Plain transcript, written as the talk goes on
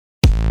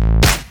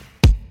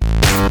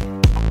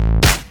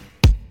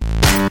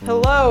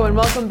Hello and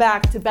welcome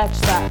back to Betch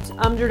That.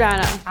 I'm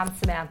Jordana. I'm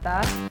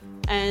Samantha.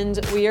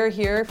 And we are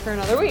here for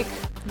another week.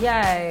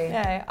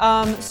 Yay.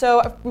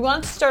 So we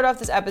wanted to start off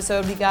this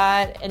episode. We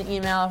got an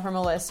email from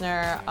a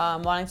listener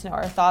wanting to know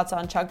our thoughts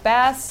on Chuck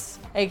Bass,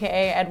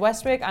 aka Ed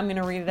Westwick. I'm going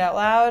to read it out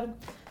loud.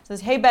 It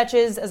says, "Hey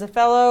Betches, as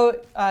fellow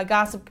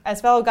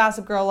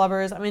Gossip Girl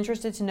lovers, I'm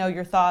interested to know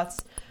your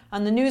thoughts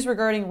on the news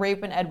regarding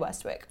rape and Ed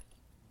Westwick.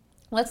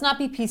 Let's not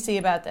be PC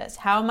about this.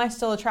 How am I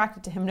still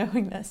attracted to him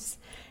knowing this?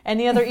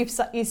 Any other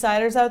East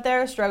Siders out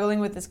there struggling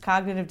with this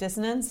cognitive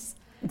dissonance?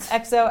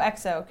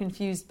 XOXO,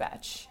 confused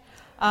Betch."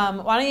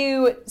 Sammy,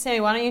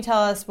 why don't you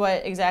tell us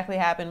what exactly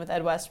happened with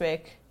Ed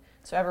Westwick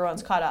so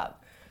everyone's caught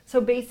up? So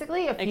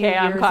basically a few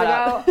years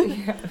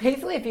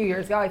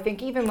ago, I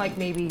think even like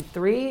maybe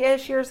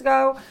 3-ish years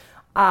ago,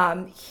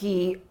 an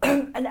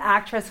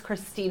actress,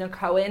 Christina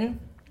Cohen,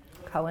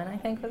 I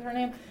think was her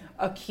name,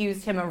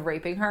 accused him of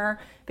raping her.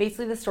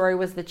 Basically the story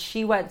was that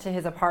she went to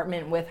his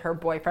apartment with her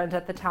boyfriend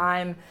at the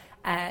time,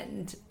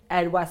 and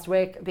Ed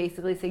Westwick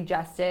basically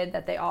suggested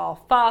that they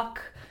all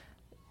fuck.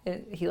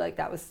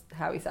 That was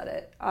how he said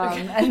it.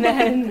 And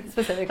then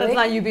specifically. That's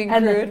not you being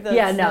crude.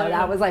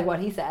 That was like what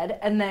he said.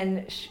 And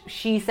then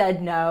she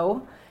said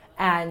no.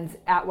 And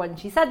when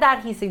she said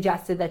that, he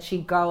suggested that she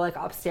go like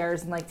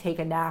upstairs and like take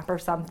a nap or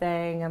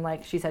something. And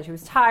like she said she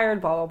was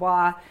tired, blah,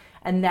 blah, blah.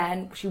 And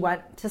then she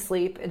went to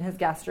sleep in his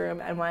guest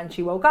room. And when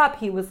she woke up,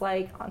 he was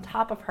like on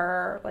top of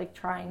her, like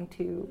trying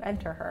to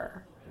enter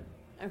her.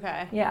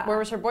 Okay. Yeah. Where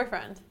was her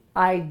boyfriend?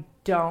 I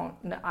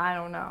don't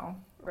know.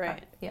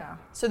 Right. Yeah.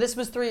 So this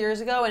was 3 years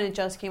ago and it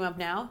just came up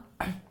now?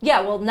 Yeah,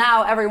 well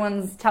now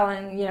everyone's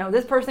telling,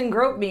 this person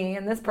groped me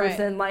and this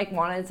person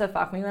wanted to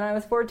fuck me when I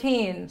was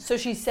 14. So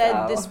she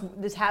said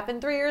this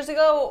happened 3 years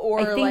ago,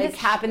 or I think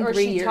this happened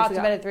 3 years ago. Or she talked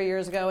about it 3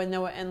 years ago and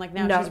now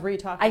she's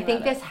re-talking about it. I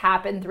think this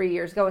happened 3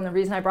 years ago, and the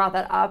reason I brought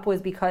that up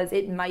was because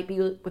it might be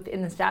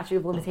within the statute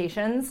of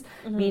limitations,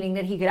 meaning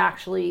that he could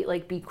actually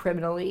be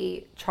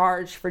criminally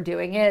charged for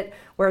doing it,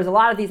 whereas a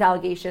lot of these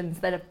allegations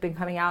that have been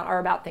coming out are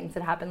about things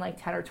that happened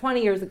 10 or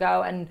 20 years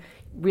ago and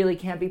really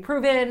can't be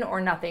proven,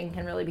 or nothing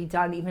can really be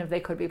done even if they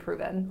could be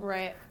proven.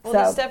 Right. Well,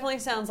 this definitely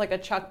sounds like a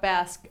Chuck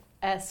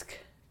Bass-esque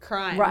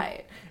crime.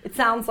 Right. It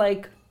sounds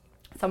like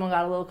someone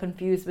got a little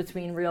confused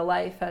between real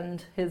life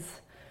and his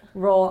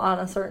role on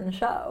a certain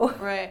show.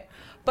 Right.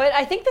 But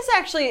I think this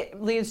actually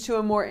leads to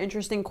a more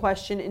interesting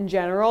question in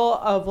general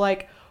of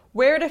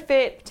where to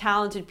fit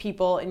talented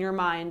people in your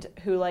mind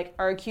who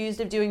are accused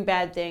of doing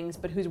bad things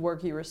but whose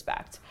work you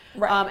respect.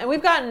 Right.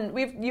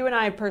 And you and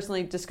I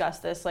personally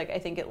discussed this I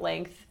think at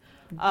length.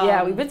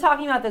 We've been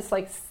talking about this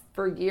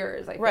for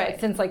years,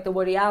 since the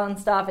Woody Allen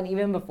stuff and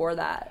even before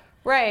that.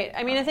 Right.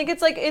 I mean, I think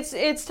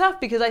it's tough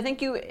because I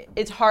think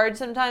it's hard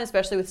sometimes,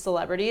 especially with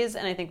celebrities,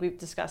 and I think we've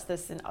discussed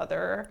this in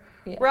other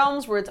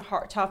realms where it's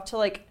tough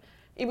to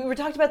we were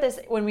talking about this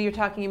when we were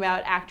talking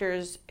about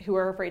actors who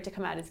are afraid to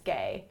come out as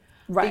gay.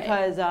 Right.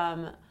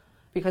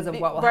 Because of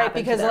what will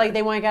happen because to them.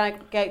 they want to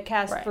get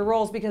cast for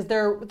roles because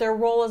their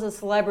role as a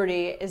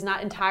celebrity is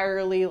not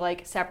entirely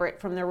separate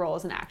from their role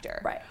as an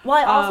actor. Right. Well,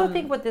 I also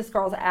think what this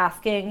girl's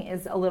asking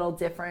is a little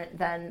different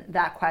than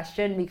that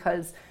question,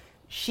 because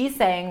she's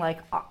saying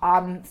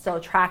I'm still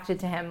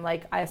attracted to him.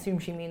 I assume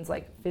she means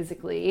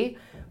physically,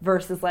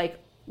 versus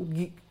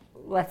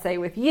let's say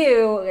with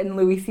you and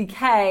Louis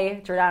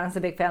C.K. Jordana's a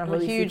big fan of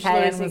Louis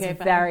C.K. and was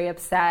very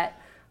upset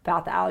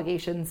about the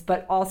allegations,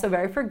 but also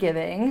very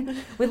forgiving.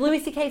 With Louis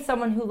C.K.,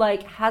 someone who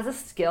has a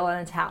skill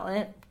and a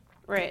talent,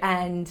 right?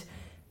 And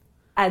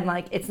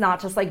it's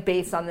not just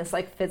based on this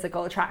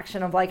physical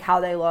attraction of how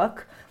they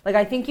look.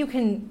 I think you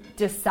can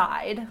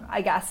decide,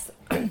 I guess.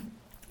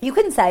 You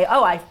can say,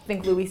 oh, I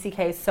think Louis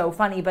C.K. is so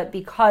funny, but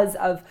because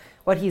of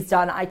what he's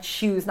done, I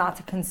choose not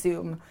to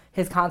consume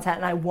his content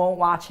and I won't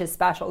watch his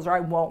specials or I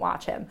won't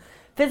watch him.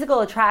 Physical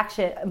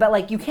attraction,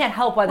 but you can't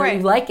help whether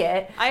you like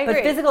it. I agree.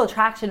 But physical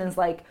attraction is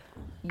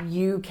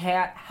you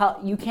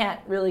can't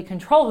really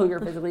control who you're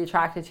physically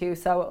attracted to.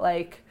 So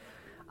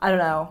I don't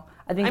know.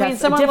 I think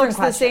someone looks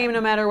the same no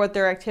matter what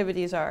their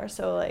activities are.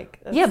 So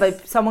yeah,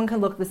 but someone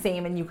could look the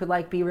same and you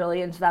could be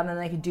really into them and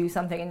they could do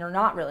something and you're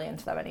not really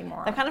into them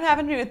anymore. That kind of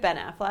happened to me with Ben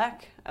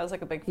Affleck. I was a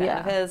big fan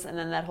of his, and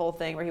then that whole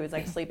thing where he was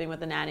sleeping with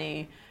the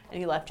nanny and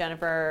he left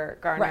Jennifer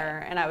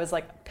Garner, and I was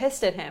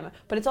pissed at him.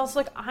 But it's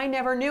also I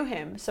never knew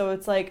him, so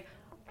it's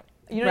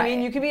you know what I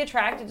mean? You can be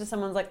attracted to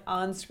someone's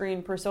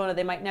on-screen persona.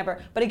 They might never.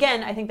 But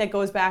again, I think that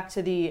goes back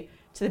to the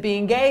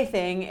being gay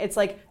thing. It's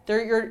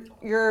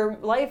your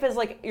life is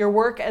your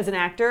work as an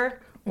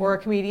actor or a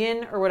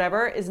comedian or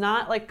whatever is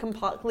not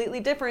completely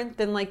different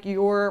than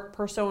your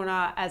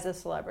persona as a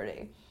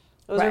celebrity.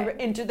 Those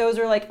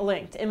are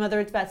linked. And whether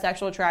it's about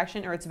sexual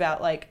attraction or it's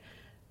about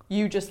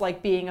you just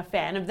being a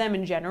fan of them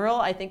in general,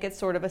 I think it's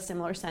sort of a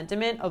similar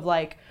sentiment of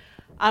I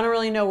don't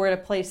really know where to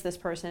place this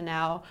person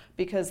now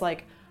because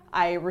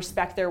I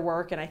respect their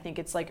work and I think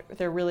it's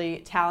they're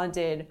really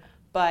talented,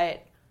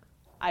 but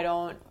I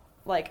don't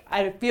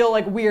I feel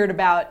weird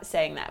about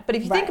saying that. But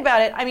if you think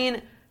about it, I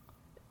mean,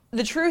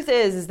 the truth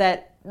is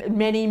that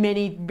many,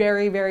 many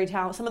very, very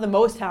talented, some of the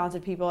most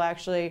talented people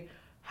actually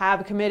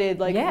have committed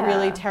like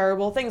really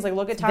terrible things. Like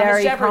look at Thomas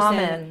very Jefferson.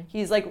 Common.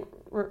 He's like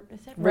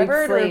is it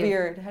revered or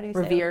revered? How do you say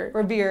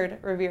revered?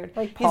 Revered.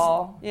 Like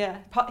Paul.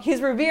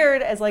 He's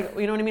revered as like,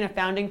 you know what I mean, a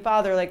founding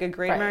father, like a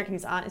great American.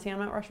 Is he on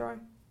Mount Rushmore?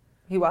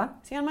 He what?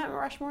 Is he on Mount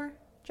Rushmore?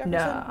 Jefferson?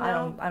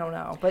 No, I don't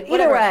know. But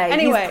whatever. Either way,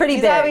 anyway, he's pretty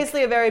he's big.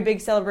 Obviously a very big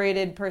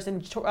celebrated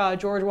person.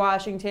 George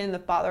Washington, the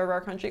father of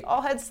our country,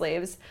 all had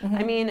slaves.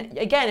 I mean,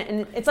 again,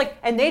 and it's like,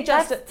 and they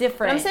just that's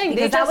different. I'm saying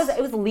because it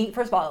was legal.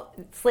 First of all,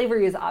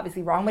 slavery is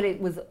obviously wrong, but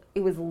it was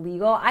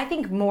legal. I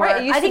think more.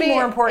 I think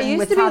more important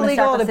with Thomas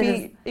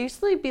Jefferson. It used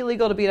to be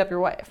legal to beat up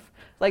your wife.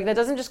 Like that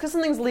doesn't, just because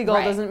something's legal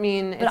doesn't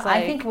mean it's but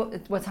like. I think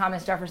what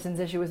Thomas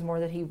Jefferson's issue was more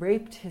that he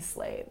raped his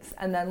slaves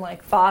and then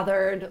like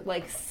fathered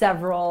like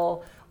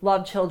several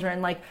love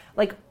children. Like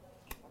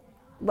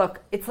look,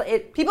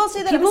 people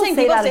say that. People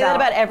say that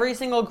about every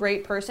single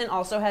great person.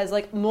 Also has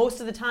like most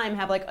of the time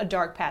have like a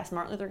dark past.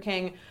 Martin Luther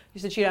King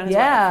used to cheat on his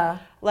wife.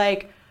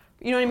 Like,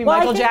 you know what I mean? Well,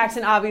 Michael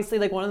Jackson, obviously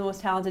like one of the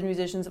most talented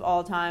musicians of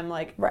all time.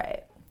 Like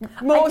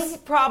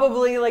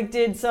probably like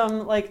did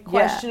some like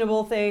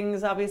questionable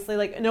things. Obviously,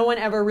 like no one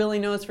ever really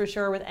knows for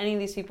sure with any of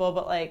these people,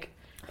 but like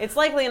it's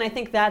likely. And I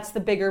think that's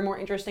the bigger, more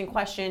interesting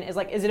question: is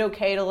like, is it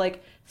okay to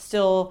like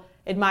still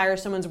admire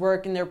someone's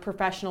work in their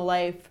professional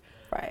life,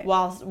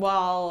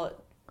 while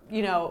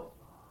you know,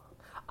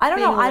 I don't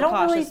know. I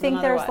don't really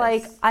think there's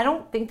like, I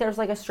don't think there's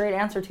like a straight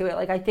answer to it.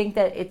 Like, I think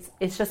that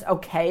it's just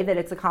okay that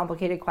it's a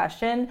complicated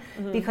question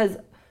because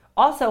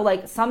also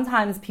like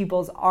sometimes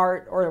people's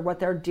art or what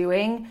they're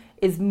doing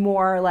is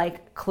more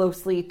like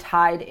closely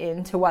tied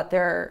into what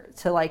their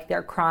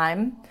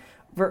crime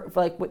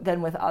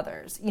than with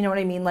others. You know what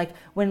I mean? Like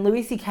when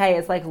Louis C.K.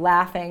 is like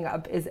laughing,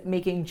 is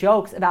making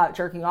jokes about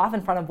jerking off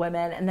in front of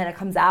women, and then it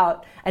comes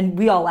out and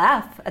we all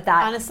laugh at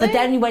that. Honestly? But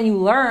then when you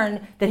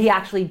learn that he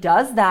actually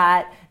does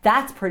that,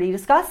 that's pretty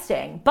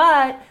disgusting.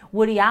 But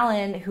Woody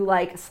Allen, who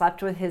like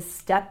slept with his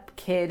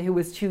stepkid who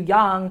was too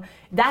young,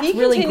 that's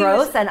really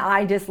gross, and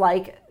I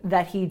dislike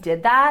that he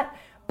did that.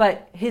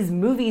 But his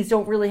movies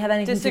don't really have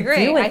anything to do with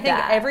that. I think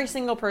every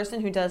single person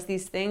who does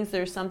these things,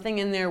 there's something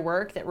in their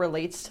work that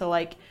relates to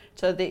like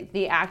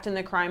the act and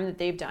the crime that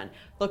they've done.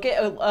 Look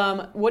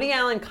at Woody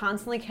Allen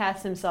constantly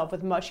casts himself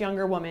with much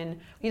younger women.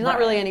 He's not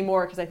really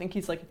anymore because I think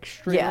he's like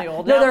extremely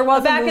old now. No, there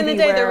was but back in the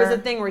day, there was a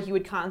thing where he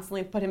would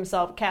constantly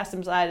cast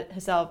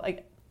himself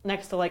like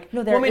next to like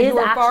women who were there is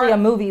actually a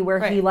movie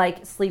where he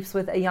like sleeps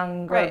with a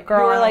young girl. I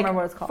don't remember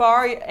what it's called.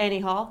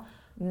 Annie Hall.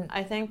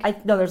 I think.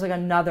 No, there's like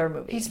another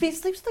movie. He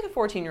sleeps with like a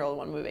 14-year-old in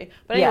one movie.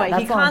 But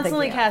anyway, he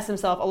constantly casts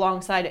himself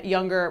alongside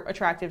younger,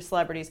 attractive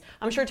celebrities.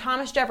 I'm sure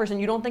Thomas Jefferson,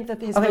 you don't think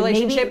that his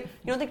relationship,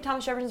 you don't think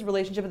Thomas Jefferson's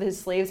relationship with his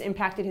slaves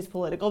impacted his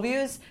political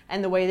views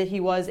and the way that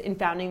he was in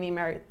founding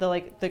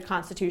the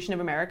Constitution of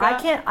America?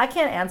 I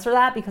can't answer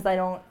that because I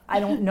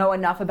don't know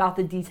enough about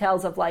the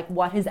details of like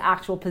what his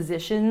actual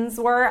positions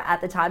were at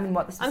the time and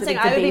what the specific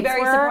debates were. I would be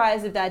very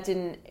surprised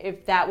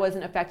if that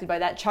wasn't affected by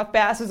that. Chuck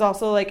Bass is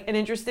also like an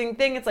interesting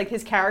thing. It's like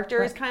his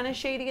character is kind of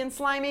shady and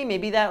slimy.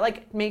 Maybe that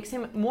like makes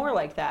him more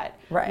like that.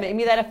 Right.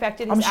 Maybe that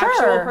affected his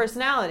actual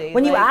personality.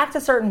 When you act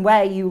a certain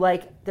way, you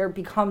like there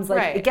becomes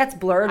like it gets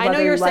blurred. I know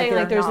you're saying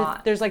like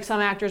there's like some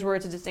actors where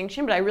it's a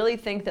distinction, but I really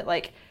think that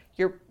like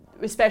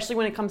especially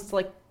when it comes to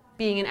like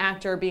being an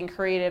actor, being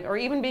creative, or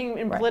even being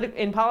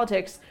in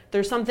politics,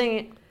 there's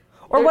something.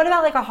 Or what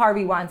about like a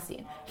Harvey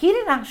Weinstein?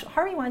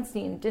 Harvey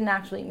Weinstein didn't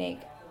actually make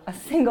a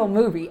single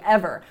movie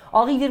ever.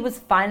 All he did was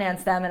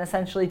finance them and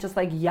essentially just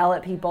like yell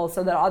at people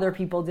so that other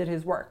people did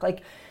his work.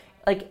 Like.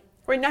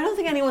 Right, I don't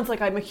think anyone's like,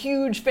 I'm a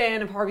huge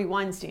fan of Harvey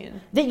Weinstein.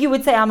 That you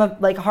would say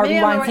Harvey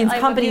Weinstein's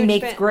company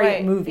makes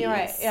great movies.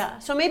 Right, yeah.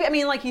 So maybe, I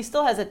mean, like he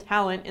still has a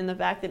talent in the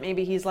fact that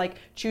maybe he's like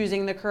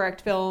choosing the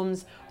correct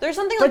films. There's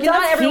something like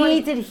not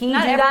everyone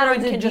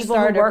can just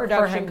start a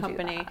production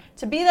company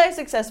to be that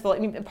successful. I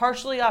mean,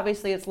 partially,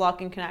 obviously, it's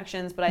luck and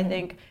connections, but I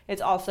think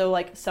it's also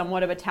like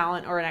somewhat of a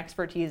talent or an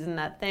expertise in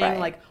that thing. Right.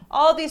 Like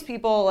all of these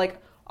people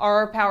like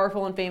are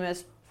powerful and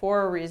famous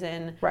for a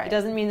reason. Right. It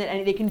doesn't mean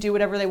that they can do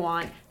whatever they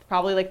want.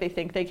 Probably like they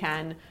think they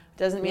can.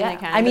 Doesn't mean they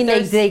can. I mean,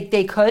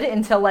 they could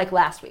until like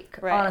last week,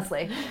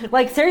 honestly.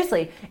 Like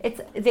seriously,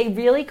 they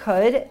really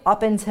could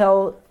up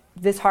until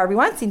this Harvey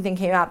Weinstein thing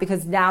came out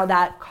because now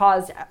that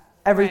caused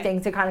everything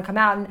to kind of come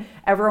out and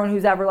everyone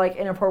who's ever like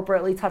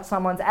inappropriately touched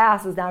someone's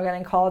ass is now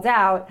getting called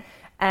out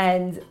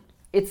and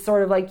it's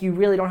sort of like you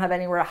really don't have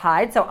anywhere to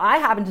hide. So I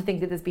happen to think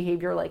that this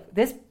behavior, like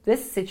this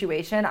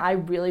situation, I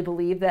really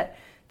believe that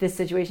this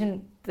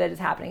situation that is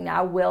happening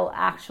now will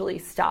actually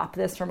stop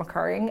this from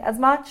occurring as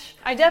much.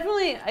 I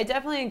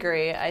definitely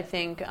agree. I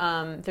think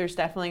there's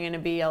definitely going to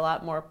be a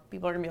lot more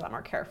people are going to be a lot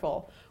more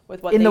careful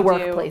with what they do in the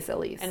workplace, at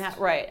least, and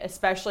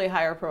especially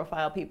higher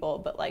profile people,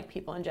 but like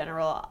people in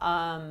general.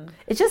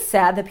 It's just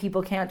sad that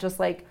people can't just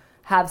like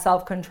have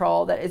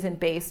self-control that isn't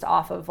based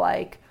off of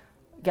like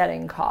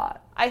getting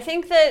caught. I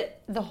think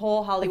that the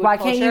whole Hollywood why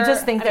can't you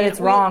just think that it's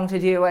wrong to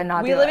do and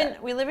not do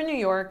it? We live in New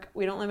York.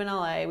 We don't live in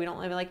LA. We don't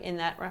live like in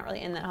that. We're not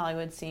really in that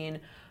Hollywood scene.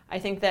 I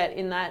think that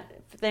in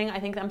that thing, I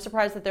think I'm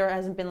surprised that there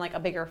hasn't been like a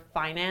bigger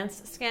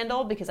finance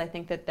scandal, because I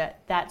think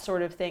that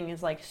sort of thing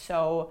is like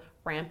so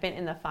rampant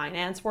in the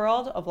finance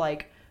world of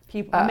like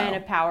people, men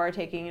of power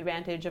taking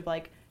advantage of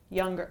like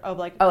younger, of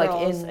like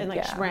girls, and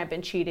like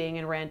rampant cheating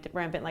and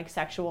rampant like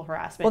sexual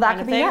harassment. Well, that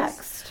could be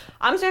next.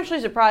 I'm actually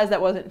surprised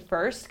that wasn't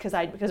first,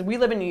 because we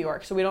live in New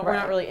York, so we're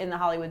not really in the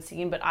Hollywood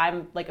scene, but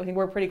I'm like, I think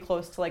we're pretty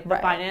close to like the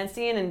finance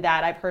scene, and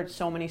that I've heard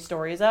so many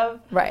stories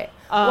of. Right.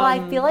 Well,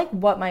 I feel like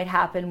what might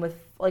happen with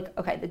like,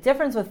 okay, the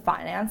difference with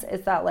finance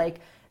is that like,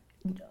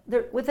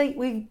 with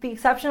the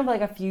exception of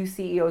like a few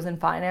CEOs in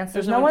finance,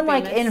 there's no one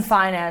famous. Like in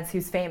finance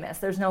who's famous.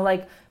 There's no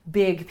like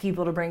big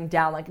people to bring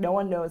down. Like no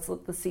one knows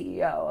what the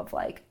CEO of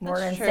like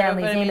Morgan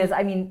Stanley's name is.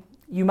 I mean,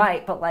 you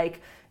might, but like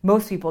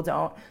most people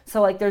don't.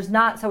 So like there's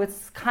not. So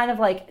it's kind of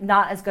like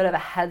not as good of a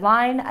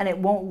headline, and it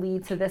won't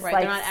lead to this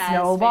like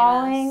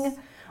snowballing.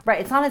 Right.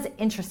 It's not as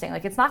interesting.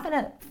 Like it's not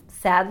going to.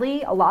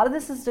 Sadly, a lot of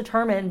this is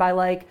determined by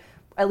like,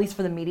 at least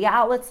for the media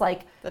outlets,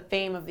 like the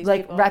fame of these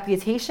like people,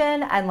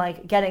 reputation, and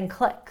like getting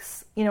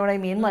clicks. You know what I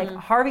mean? Mm-hmm. Like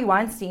Harvey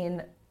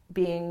Weinstein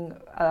being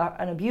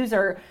an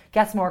abuser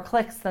gets more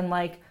clicks than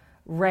like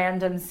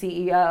random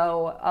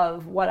CEO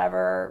of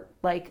whatever,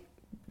 like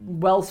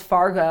Wells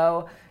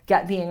Fargo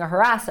being a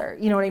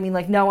harasser. You know what I mean?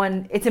 Like no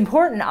one. It's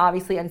important,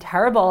 obviously, and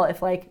terrible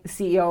if like the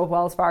CEO of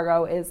Wells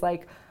Fargo is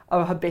like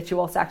a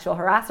habitual sexual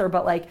harasser,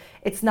 but like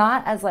it's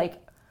not as like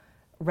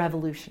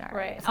revolutionary.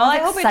 Right. Well, I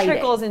hope it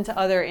trickles into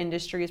other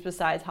industries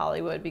besides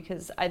Hollywood,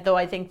 because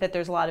I think that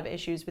there's a lot of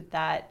issues with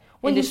that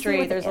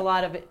industry. There's a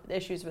lot of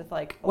issues with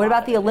like. What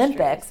about the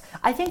Olympics?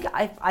 I think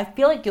I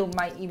feel like you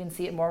might even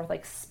see it more with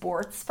like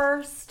sports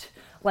first,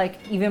 like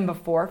even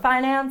before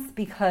finance,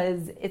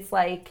 because it's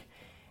like.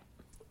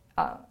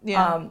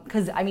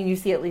 Because I mean, you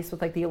see at least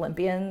with like the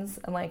Olympians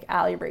and like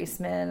Allie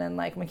Raceman and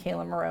like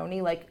Michaela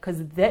Maroney, like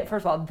because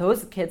first of all,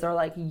 those kids are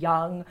like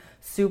young,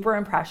 super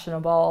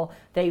impressionable.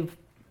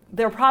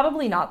 They're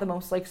probably not the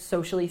most like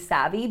socially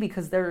savvy,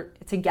 because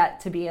to get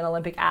to be an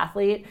Olympic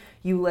athlete,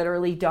 you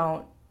literally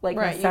don't like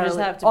necessarily. You just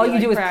have to all you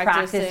do is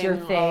practice your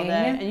thing,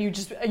 and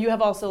you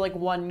have also like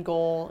one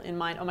goal in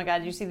mind. Oh my God,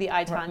 did you see the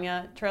I,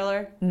 Tonya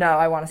trailer? No,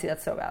 I want to see that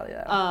so badly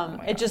though.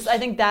 I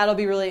think that'll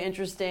be really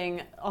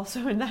interesting.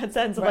 Also in that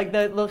sense of like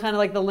the kind of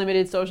like the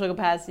limited social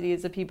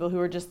capacities of people who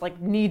are just like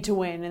need to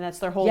win, and that's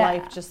their whole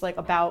life, just like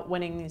about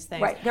winning these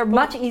things. Right, they're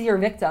much easier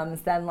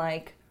victims than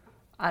like.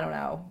 I don't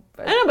know.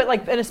 I know, but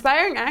like an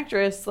aspiring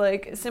actress,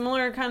 like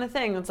similar kind of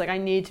thing. It's like I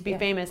need to be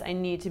famous. I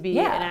need to be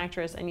an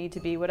actress. I need to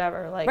be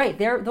whatever. Like right,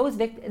 those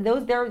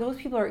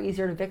people are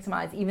easier to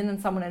victimize even than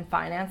someone in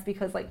finance,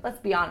 because like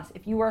let's be honest,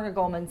 if you work at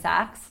Goldman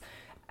Sachs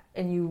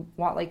and you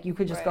want like you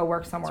could just go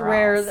work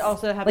somewhere else. It's rare.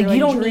 Also, have like,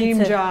 your like,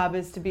 dream job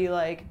is to be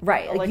like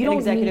like you an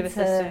executive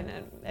assistant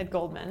at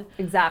Goldman.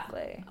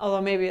 Exactly.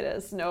 Although maybe it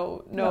is.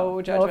 No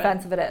judgment. No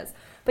offense if it is.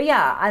 But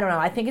yeah, I don't know.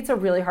 I think it's a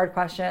really hard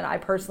question. I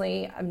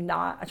personally am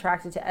not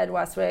attracted to Ed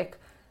Westwick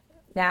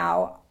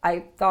now.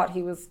 I thought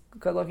he was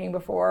good looking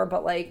before,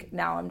 but like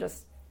now I'm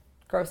just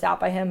grossed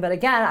out by him. But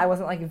again, I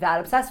wasn't like that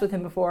obsessed with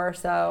him before,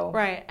 so.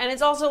 Right. And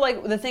it's also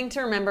like the thing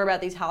to remember about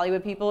these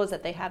Hollywood people is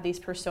that they have these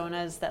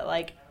personas that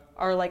like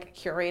are like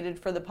curated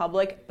for the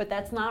public, but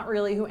that's not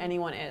really who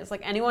anyone is.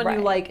 Like anyone you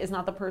like is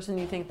not the person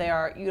you think they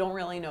are. You don't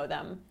really know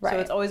them. Right. So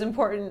it's always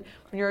important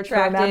when you're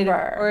attracted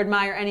or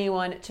admire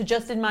anyone to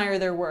just admire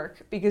their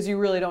work, because you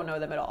really don't know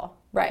them at all.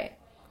 Right.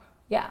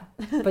 Yeah.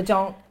 But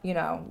don't, we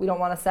don't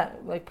want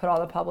to put all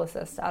the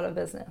publicists out of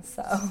business.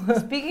 So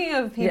speaking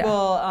of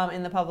people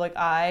in the public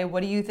eye,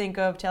 what do you think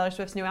of Taylor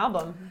Swift's new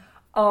album?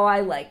 Oh, I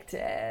liked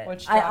it.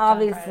 Which I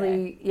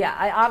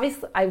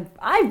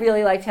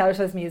really like Taylor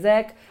Swift's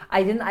music.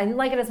 I didn't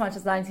like it as much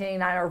as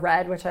 1989 or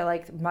Red, which I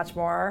liked much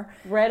more.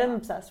 Red I'm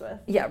obsessed with.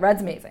 Yeah,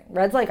 Red's amazing.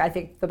 Red's like I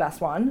think the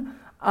best one.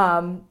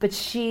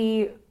 But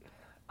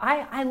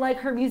I like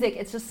her music.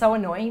 It's just so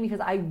annoying because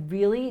I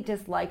really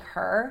dislike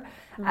her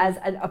as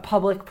a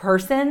public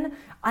person.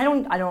 I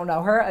don't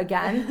know her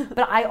again,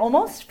 but I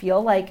almost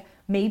feel like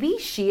maybe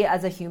she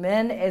as a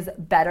human is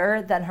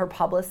better than her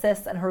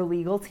publicists and her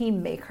legal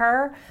team make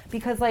her,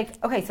 because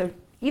like, okay, so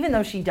even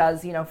though she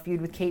does,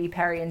 feud with Katy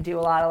Perry and do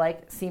a lot of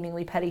like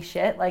seemingly petty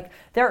shit, like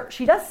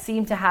she does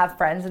seem to have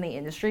friends in the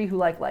industry who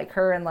like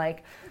her and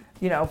like,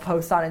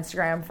 post on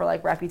Instagram for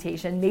like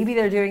reputation. Maybe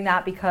they're doing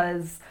that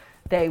because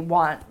they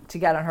want to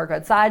get on her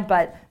good side,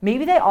 but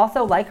maybe they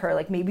also like her.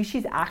 Like maybe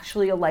she's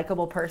actually a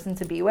likable person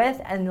to be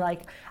with, and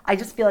like I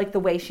just feel like the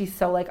way she's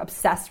so like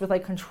obsessed with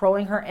like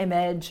controlling her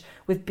image,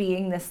 with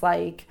being this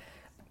like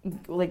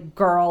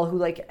girl who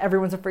like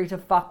everyone's afraid to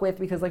fuck with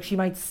because like she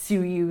might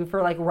sue you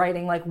for like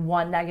writing like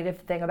one negative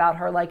thing about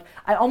her. Like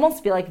I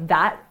almost feel like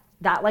that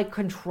like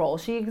control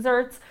she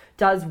exerts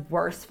does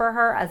worse for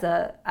her as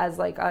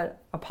a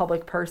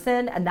public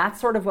person, and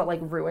that's sort of what like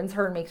ruins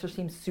her and makes her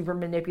seem super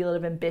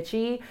manipulative and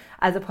bitchy,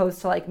 as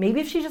opposed to like maybe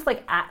if she just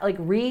like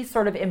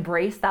sort of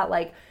embrace that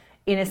like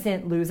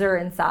innocent loser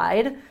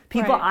inside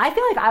people. Right. I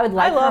feel like I would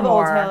like her more. I love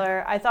old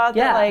Taylor. I thought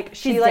that like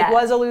she like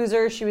was a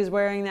loser. She was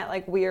wearing that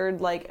like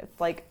weird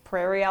like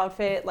prairie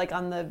outfit like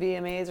on the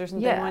VMAs or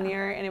something one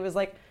year, and it was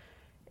like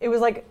it was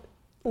like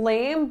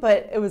lame,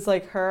 but it was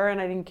like her and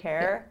I didn't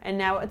care. And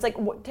now it's like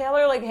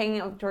Taylor like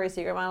hanging out with Victoria's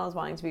Secret models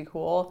wanting to be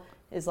cool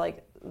is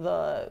like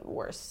the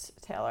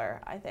worst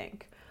Taylor, I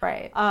think.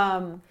 Right.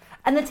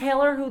 And the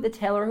Taylor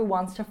who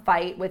wants to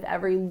fight with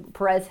every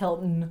Perez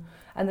Hilton,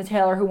 and the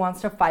Taylor who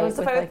wants to fight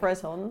with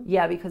Perez Hilton.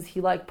 Yeah, because he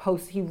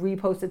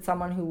reposted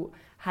someone who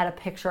had a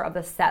picture of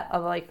the set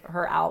of like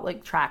her out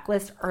like track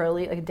list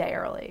early, like a day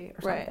early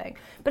or something. Right.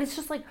 But it's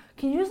just like,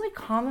 can you just like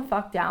calm the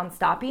fuck down,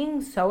 stop being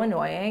so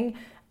annoying,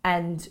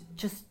 and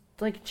just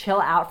like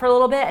chill out for a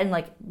little bit and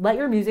like let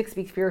your music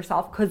speak for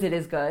yourself because it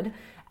is good,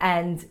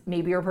 and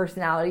maybe your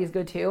personality is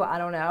good too. I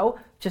don't know.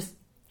 Just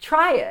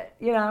try it,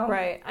 you know?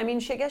 Right. I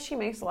mean, I guess she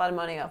makes a lot of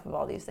money off of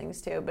all these things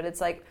too, but it's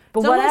like,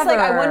 but whatever. Like,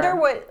 I wonder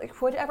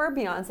whatever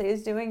Beyonce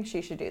is doing,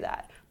 she should do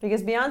that.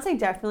 Because Beyonce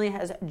definitely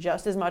has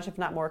just as much, if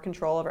not more,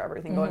 control over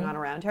everything going on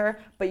around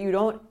her, but you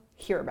don't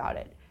hear about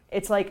it.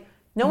 It's like,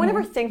 no one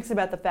ever thinks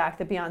about the fact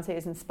that Beyonce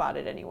isn't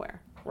spotted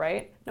anywhere,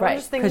 right? No one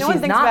just thinks, no one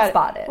thinks about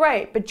spotted. It.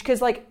 Right, but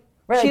because like,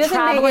 she doesn't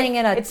traveling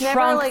in a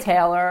trunk, like,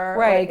 Taylor.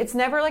 Right. Like, it's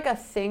never like a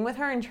thing with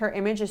her, and her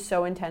image is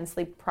so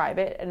intensely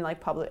private and like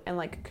public and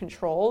like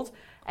controlled.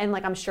 And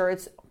like I'm sure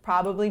it's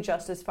probably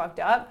just as fucked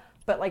up,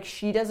 but like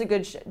she does a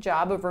good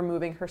job of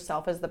removing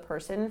herself as the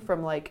person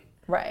from like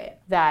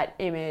that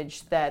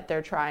image that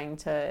they're trying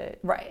to.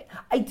 Right.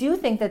 I do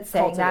think that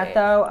saying that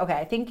though. Okay,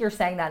 I think you're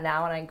saying that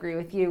now, and I agree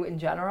with you in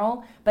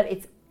general. But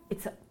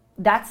it's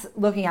that's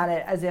looking at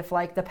it as if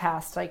like the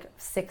past like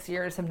 6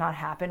 years have not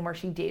happened where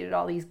she dated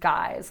all these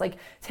guys. Like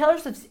Taylor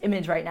Swift's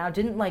image right now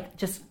didn't like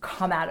just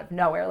come out of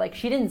nowhere. Like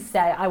she didn't say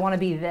I want to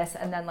be this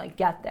and then like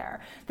get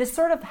there. This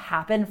sort of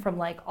happened from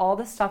like all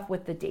the stuff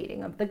with the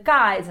dating of the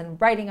guys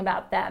and writing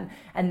about them,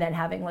 and then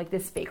having like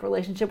this fake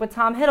relationship with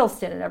Tom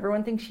Hiddleston, and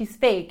everyone thinks she's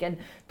fake, and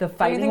the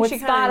fighting with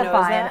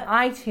Spotify and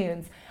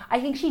iTunes. I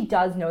think she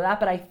does know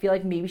that, but I feel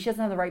like maybe she doesn't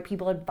have the right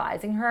people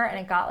advising her, and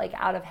it got like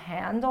out of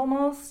hand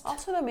almost.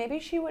 Also, though, maybe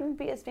she wouldn't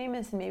be as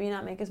famous and maybe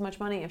not make as much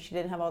money if she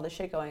didn't have all this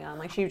shit going on.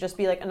 Like she would just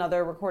be like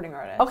another recording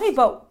artist. Okay,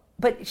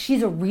 but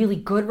she's a really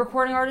good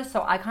recording artist,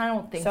 so I kind of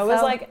don't think so. So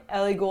is like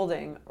Ellie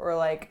Goulding or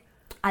like.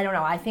 I don't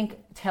know. I think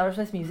Taylor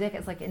Swift's music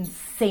is like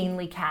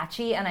insanely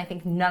catchy, and I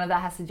think none of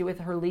that has to do with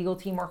her legal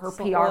team or her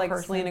PR or like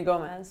person. Selena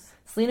Gomez.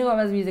 Selena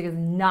Gomez's music is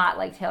not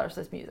like Taylor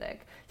Swift's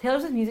music. Taylor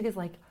Swift's music is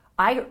like,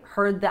 I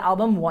heard the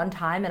album one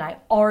time and I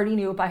already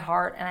knew it by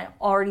heart and I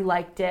already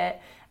liked it,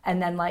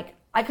 and then like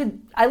I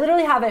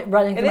literally have it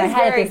running through my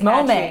head at this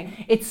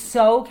moment. It's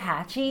so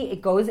catchy.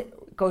 It goes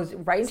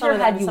right into your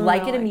head. You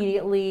like it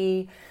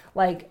immediately.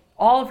 Like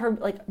all of her,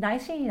 like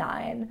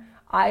 1989.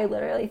 I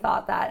literally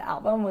thought that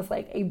album was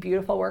like a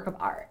beautiful work of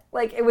art.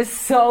 Like it was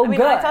so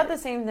good. I thought the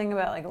same thing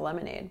about like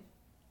Lemonade.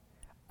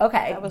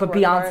 Okay, but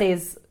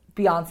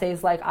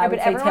Beyonce's like I would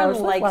say Taylor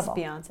Swift likes level.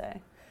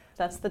 Beyonce.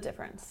 That's the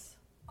difference.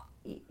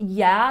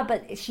 Yeah,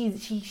 but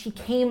she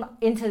came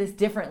into this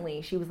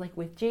differently. She was like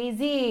with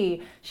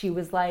Jay-Z. She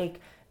was like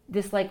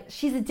this, like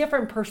she's a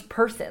different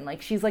person.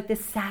 Like she's like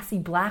this sassy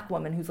black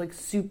woman who's like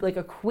like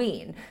a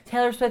queen.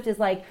 Taylor Swift is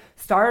like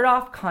started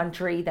off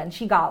country, then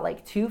she got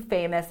like too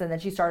famous, and then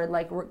she started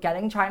like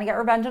trying to get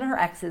revenge on her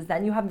exes.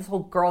 Then you have this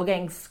whole girl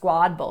gang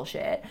squad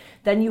bullshit.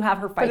 Then you have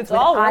her fights with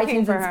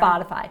iTunes and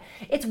Spotify.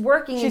 It's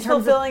working. She's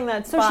fulfilling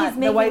that spot, so she's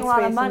making the white a lot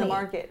space of money in the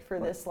market for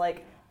this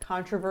like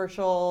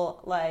controversial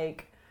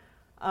like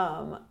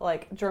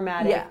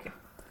dramatic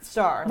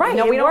star. Right.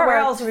 No, we don't. Where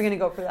else are we going to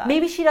go for that?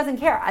 Maybe she doesn't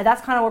care.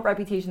 That's kind of what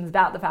Reputation's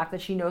about. The fact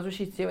that she knows what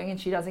she's doing and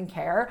she doesn't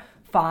care.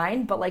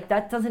 Fine, but like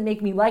that doesn't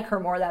make me like her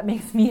more. That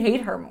makes me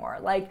hate her more.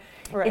 Like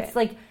it's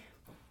like,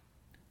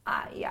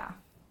 yeah.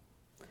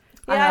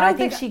 Yeah, I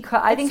think she could.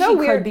 I think she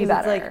could be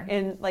better.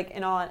 It's like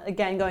in all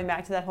again going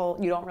back to that whole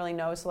you don't really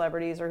know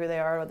celebrities or who they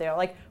are or what they are.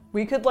 Like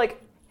we could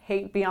like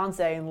hate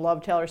Beyonce and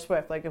love Taylor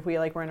Swift. Like if we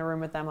like were in a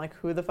room with them, like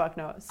who the fuck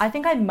knows? I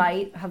think I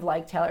might have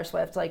liked Taylor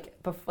Swift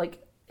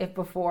if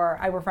before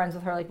I were friends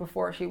with her, like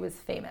before she was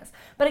famous.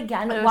 But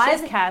again, why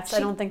is cats? I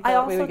don't think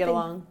that we would get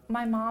along.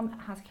 My mom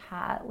has a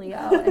cat, Leo,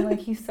 and like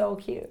he's so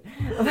cute.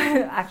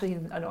 Actually,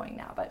 he's annoying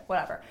now, but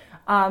whatever.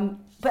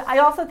 But I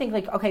also think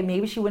like, okay,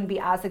 maybe she wouldn't be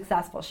as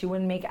successful. She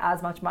wouldn't make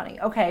as much money.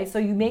 Okay, so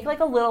you make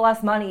like a little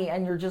less money,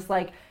 and you're just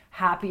like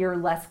happier,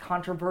 less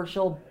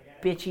controversial,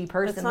 bitchy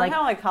person. That's not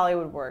how like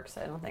Hollywood works.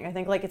 I don't think. I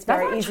think like it's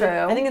very easy. True.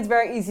 I think it's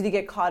very easy to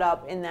get caught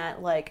up in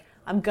that like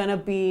I'm gonna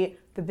be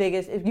the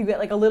biggest. If you get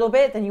like a little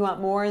bit, then you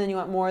want more, then you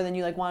want more, then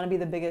you like want to be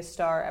the biggest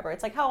star ever.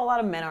 It's like how a lot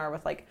of men are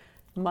with like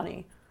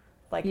money.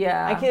 Like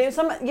like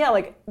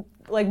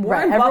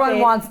Warren Buffett. Everyone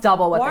wants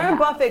double what Warren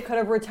Buffett could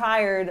have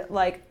retired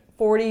like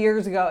 40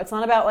 years ago. It's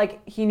not about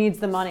like he needs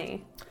the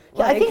money.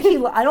 Yeah, like,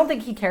 I don't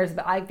think he cares.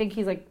 But I think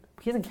he's like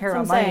he doesn't care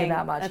about money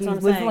that much. He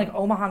lives in like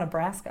Omaha,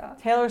 Nebraska.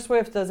 Taylor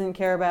Swift doesn't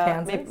care about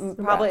Kansas, it's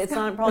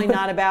probably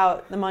not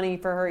about the money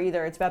for her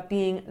either. It's about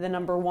being the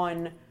number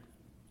one,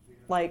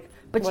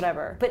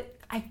 whatever. But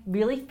I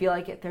really feel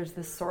like there's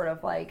this sort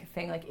of like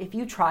thing, like if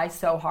you try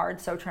so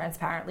hard, so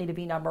transparently to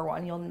be number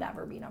one, you'll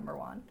never be number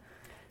one.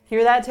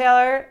 Hear that,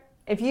 Taylor?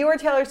 If you are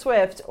Taylor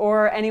Swift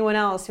or anyone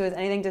else who has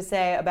anything to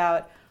say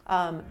about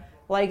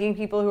liking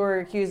people who are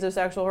accused of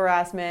sexual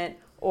harassment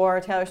or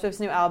Taylor Swift's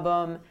new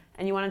album,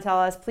 and you want to tell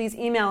us, please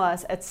email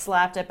us at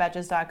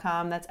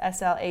slapped@betches.com. That's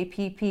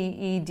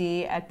SLAPPED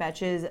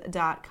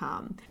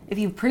 @betches.com. If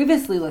you've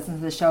previously listened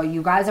to the show,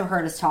 you guys have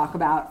heard us talk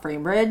about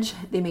FrameBridge.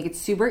 They make it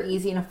super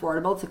easy and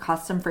affordable to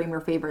custom frame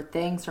your favorite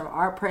things, from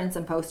art prints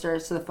and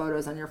posters to the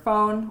photos on your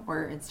phone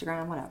or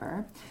Instagram,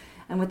 whatever.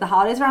 And with the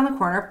holidays around the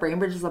corner,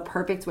 FrameBridge is the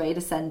perfect way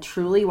to send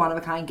truly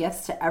one-of-a-kind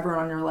gifts to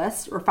everyone on your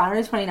list.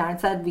 Refinery29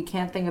 said, we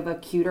can't think of a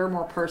cuter,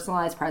 more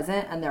personalized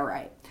present, and they're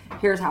right.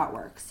 Here's how it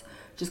works.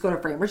 Just go to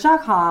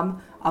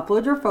framebridge.com,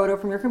 upload your photo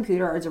from your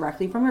computer or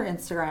directly from your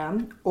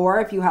Instagram, or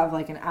if you have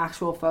like an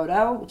actual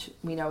photo, which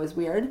we know is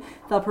weird,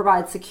 they'll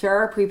provide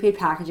secure prepaid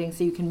packaging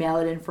so you can mail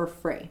it in for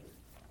free.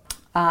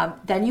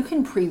 Then you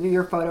can preview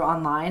your photo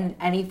online in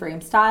any frame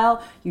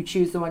style. You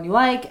choose the one you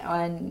like,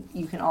 and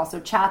you can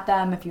also chat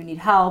them if you need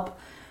help.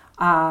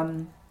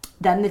 Then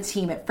the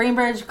team at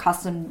FrameBridge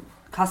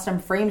custom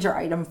frames your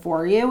item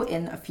for you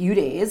in a few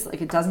days.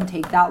 Like, it doesn't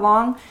take that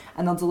long,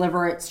 and they'll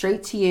deliver it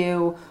straight to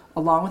you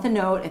along with a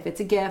note if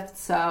it's a gift.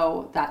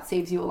 So that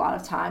saves you a lot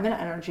of time and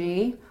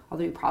energy,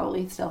 although you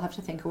probably still have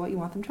to think of what you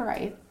want them to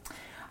write.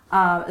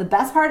 The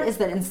best part is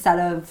that instead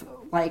of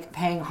like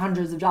paying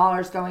hundreds of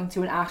dollars going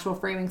to an actual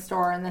framing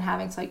store and then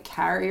having to like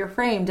carry your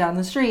frame down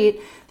the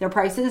street, their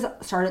prices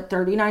start at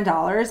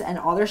 $39 and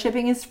all their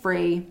shipping is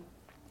free.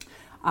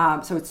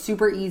 So it's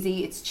super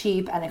easy, it's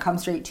cheap, and it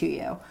comes straight to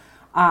you.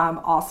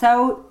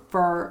 Also,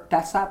 for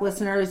BetchSlap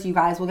listeners, you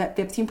guys will get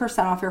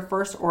 15% off your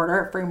first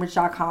order at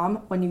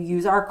framebridge.com when you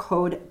use our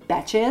code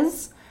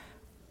BETCHES.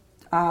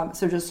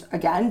 So just,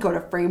 again, go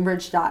to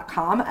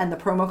framebridge.com and the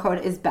promo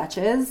code is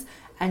BETCHES,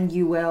 and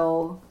you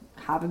will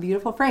have a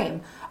beautiful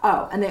frame.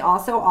 Oh, and they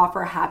also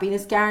offer a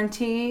happiness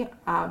guarantee,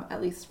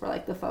 at least for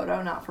like the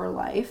photo, not for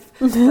life.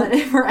 But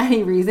if for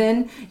any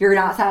reason you're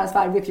not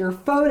satisfied with your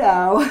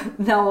photo,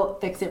 they'll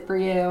fix it for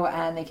you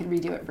and they can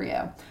redo it for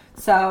you.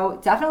 So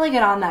definitely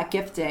get on that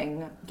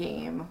gifting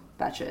game,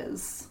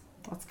 Betches.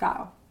 Let's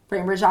go.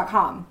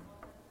 Framebridge.com.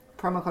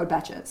 Promo code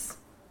Betches.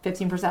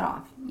 15%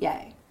 off.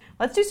 Yay.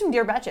 Let's do some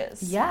Dear Betches.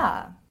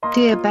 Yeah.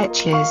 Dear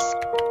Betches.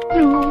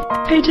 No,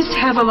 I just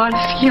have a lot of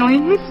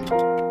feelings.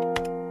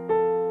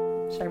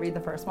 Should I read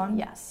the first one?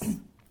 Yes.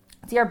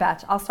 Dear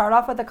Betch, I'll start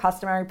off with the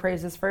customary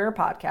praises for your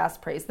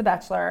podcast, Praise the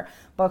Bachelor,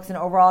 books, and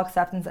overall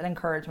acceptance and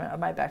encouragement of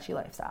my Betchy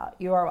lifestyle.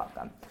 You are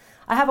welcome.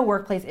 I have a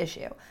workplace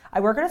issue.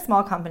 I work at a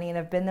small company and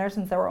have been there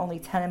since there were only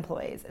 10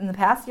 employees. In the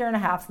past year and a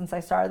half since I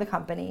started, the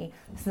company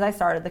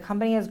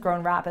has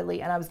grown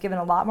rapidly, and I was given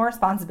a lot more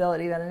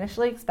responsibility than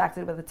initially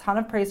expected, with a ton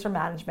of praise from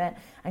management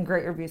and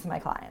great reviews from my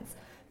clients.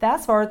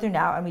 Fast forward through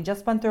now, and we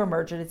just went through a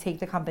merger to take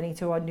the company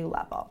to a new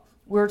level.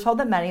 We were told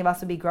that many of us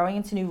would be growing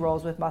into new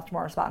roles with much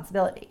more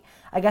responsibility.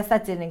 I guess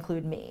that didn't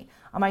include me.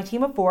 On my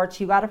team of 4,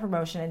 2 got a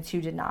promotion and 2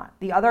 did not.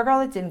 The other girl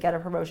that didn't get a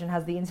promotion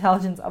has the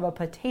intelligence of a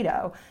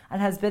potato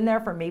and has been there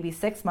for maybe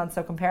 6 months,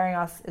 so comparing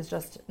us is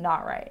just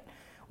not right.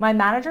 My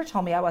manager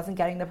told me I wasn't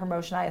getting the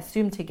promotion I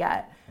assumed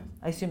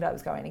I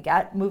was going to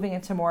get, moving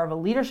into more of a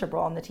leadership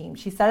role on the team.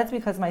 She said it's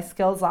because my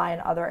skills lie in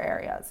other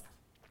areas.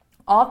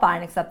 All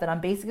fine, except that I'm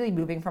basically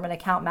moving from an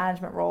account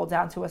management role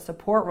down to a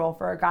support role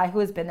for a guy who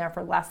has been there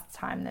for less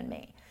time than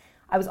me.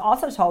 I was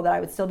also told that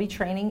I would still be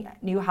training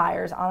new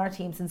hires on our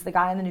team since the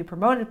guy in the new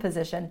promoted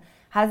position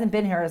hasn't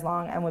been here as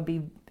long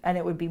and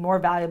it would be more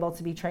valuable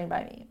to be trained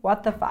by me.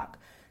 What the fuck?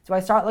 Do I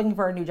start looking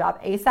for a new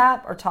job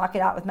ASAP or talk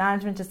it out with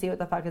management to see what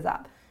the fuck is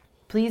up?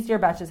 Please, dear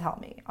Betches,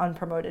 help me.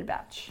 Unpromoted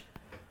Betch.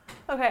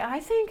 Okay, I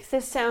think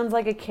this sounds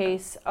like a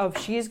case of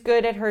she's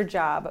good at her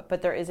job,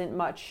 but there isn't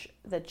much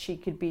that she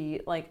could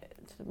be, like,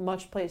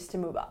 much place to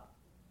move up.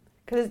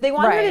 Because they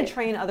want her to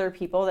train other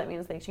people. That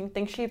means they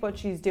think what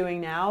she's doing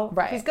now,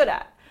 she's good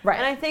at. Right.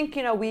 And I think,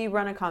 we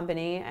run a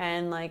company,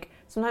 and, like,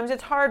 sometimes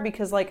it's hard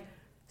because, like,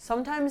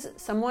 sometimes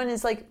someone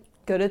is, like,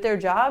 good at their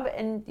job,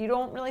 and you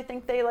don't really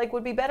think they, like,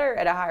 would be better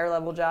at a higher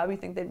level job. You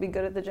think they'd be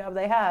good at the job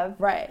they have.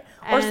 Right.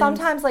 Or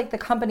sometimes, like, the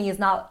company is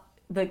not,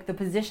 like, the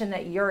position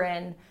that you're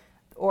in,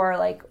 or,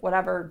 like,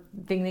 whatever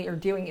thing that you're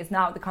doing is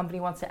not what the company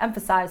wants to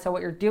emphasize. So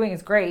what you're doing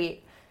is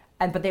great,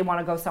 but they want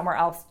to go somewhere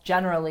else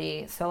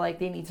generally. So, like,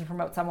 they need to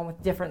promote someone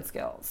with different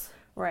skills.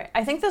 Right.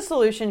 I think the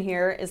solution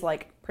here is,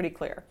 like, pretty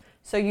clear.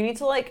 So you need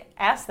to, like,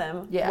 ask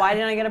them, why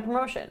didn't I get a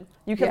promotion?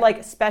 You could,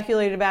 like,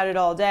 speculate about it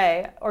all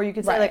day. Or you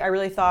could say, like, I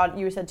really thought,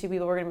 you said 2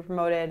 people were going to be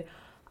promoted.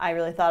 I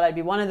really thought I'd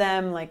be one of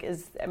them. Like,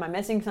 am I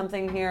missing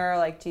something here?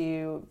 Like,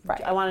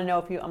 I want to know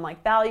if I'm,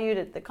 like, valued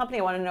at the company.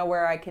 I want to know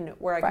where I can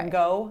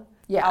go,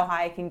 how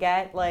high I can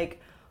get.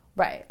 Like,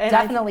 right.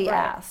 Definitely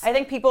ask. I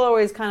think people are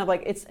always kind of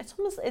like,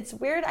 it's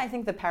weird. I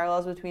think the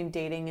parallels between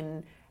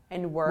dating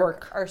and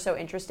work are so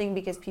interesting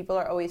because people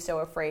are always so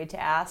afraid to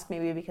ask,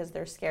 maybe because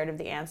they're scared of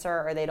the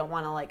answer or they don't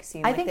want to, like,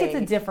 seem like it's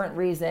a different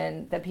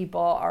reason that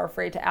people are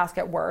afraid to ask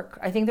at work.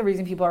 I think the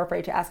reason people are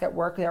afraid to ask at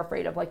work, they're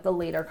afraid of, like, the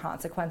later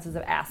consequences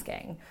of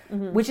asking,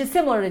 which is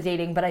similar to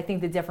dating, but I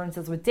think the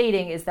differences with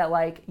dating is that,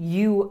 like, if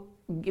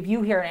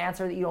you hear an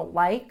answer that you don't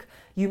like,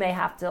 you may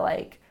have to,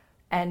 like,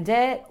 end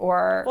it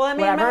or Well, I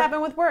mean, whatever. it might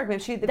happen with work.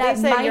 If that they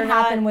say might you're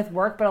happen not, with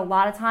work, but a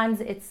lot of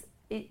times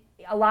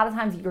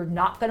you're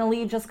not going to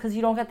leave just because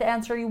you don't get the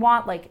answer you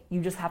want. Like,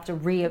 you just have to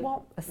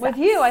reassess. with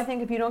you, I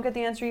think if you don't get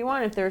the answer you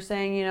want, if they're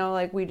saying, you know,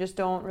 like, we just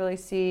don't really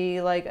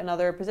see like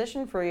another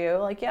position for you,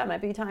 like, yeah, it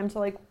might be time to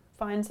like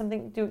find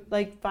something,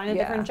 find a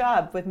different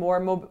job with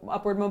more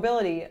upward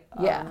mobility.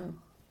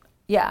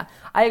 Yeah,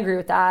 I agree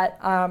with that.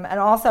 And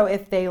also,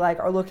 if they like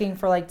are looking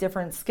for like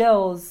different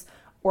skills,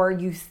 or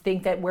you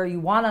think that where you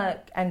want to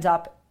end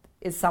up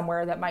is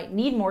somewhere that might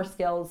need more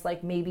skills,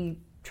 like maybe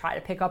try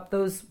to pick up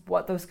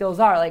what those skills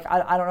are. Like,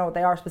 I don't know what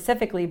they are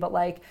specifically, but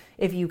like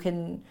if you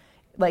can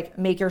like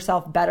make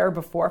yourself better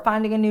before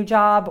finding a new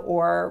job,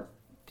 or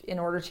in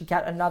order to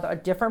get a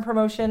different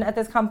promotion at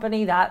this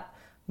company, that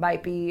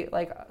might be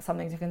like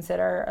something to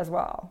consider as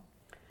well.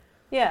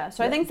 Yeah,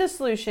 so I think the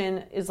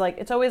solution is like,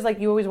 it's always like,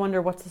 you always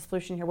wonder, what's the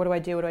solution here? What do I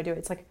do?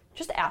 It's like,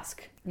 just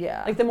ask.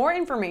 Yeah. Like, the more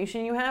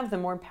information you have, the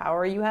more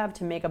power you have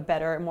to make a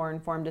better, more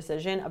informed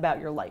decision about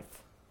your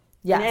life.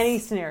 Yes. In any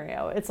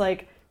scenario. It's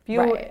like,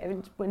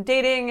 when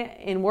dating,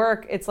 in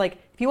work, it's like,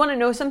 if you want to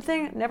know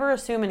something, never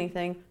assume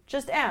anything,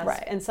 just ask.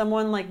 Right. And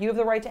someone, like, you have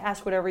the right to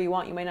ask whatever you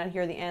want. You might not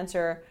hear the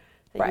answer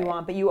that you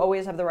want, but you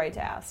always have the right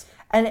to ask.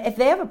 And if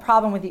they have a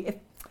problem with you,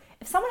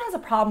 if someone has a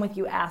problem with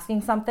you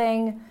asking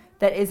something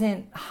that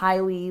isn't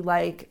highly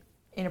like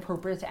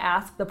inappropriate to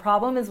ask, the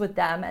problem is with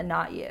them and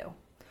not you,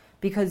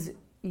 because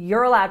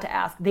you're allowed to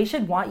ask. They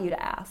should want you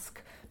to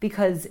ask,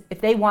 because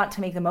if they want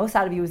to make the most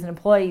out of you as an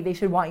employee, they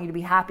should want you to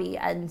be happy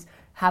and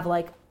have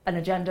like an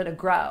agenda to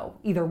grow,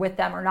 either with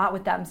them or not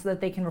with them, so that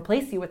they can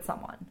replace you with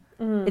someone.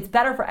 Mm-hmm. It's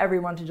better for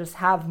everyone to just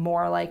have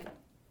more like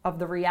of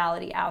the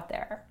reality out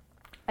there.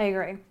 I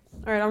agree.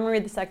 All right, I'm going to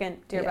read the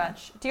second Dear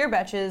Betch. Dear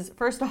Betches,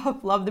 first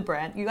off, love the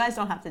brand. You guys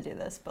don't have to do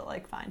this, but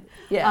like, fine.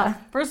 Yeah.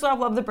 First off,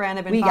 love the brand.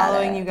 I've been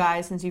following you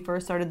guys since you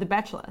first started the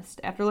Betch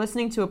List. After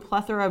listening to a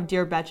plethora of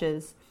Dear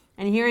Betches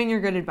and hearing your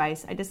good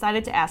advice, I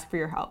decided to ask for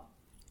your help.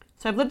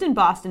 So I've lived in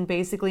Boston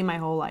basically my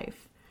whole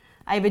life.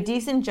 I have a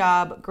decent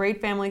job,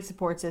 great family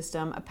support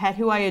system, a pet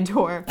who I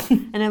adore,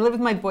 and I live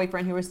with my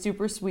boyfriend who is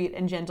super sweet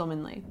and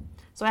gentlemanly.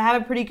 So I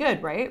have it pretty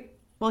good, right?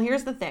 Well,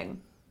 here's the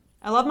thing.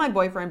 I love my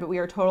boyfriend, but we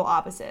are total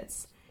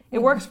opposites.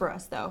 It works for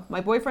us, though.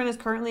 My boyfriend is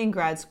currently in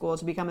grad school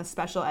to become a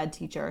special ed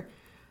teacher.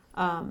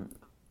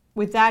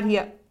 With that, he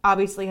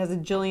obviously has a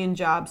jillion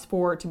jobs,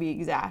 4 to be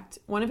exact.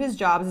 One of his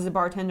jobs is a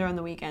bartender on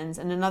the weekends,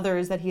 and another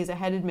is that he is a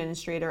head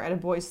administrator at a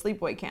boys'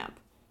 sleepaway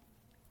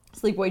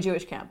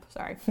Jewish camp,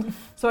 sorry.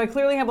 So I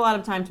clearly have a lot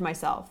of time to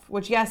myself,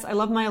 which, yes, I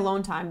love my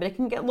alone time, but it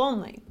can get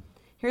lonely.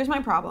 Here's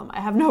my problem. I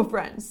have no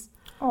friends.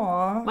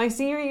 Aww. My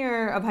senior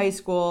year of high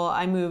school,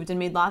 I moved and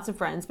made lots of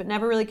friends, but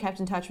never really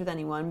kept in touch with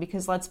anyone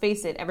because, let's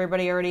face it,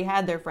 everybody already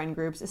had their friend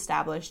groups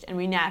established, and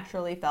we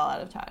naturally fell out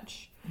of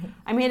touch.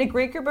 I made a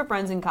great group of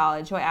friends in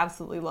college who I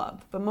absolutely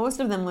loved, but most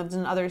of them lived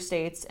in other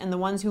states, and the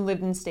ones who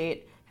lived in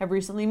state have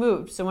recently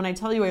moved. So when I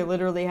tell you I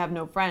literally have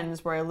no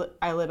friends where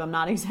I live, I'm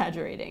not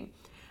exaggerating.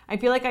 I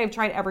feel like I have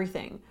tried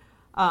everything.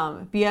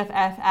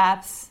 BFF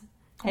apps,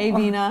 Hey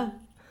Vina.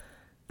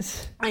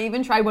 I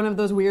even tried one of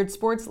those weird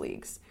sports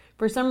leagues.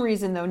 For some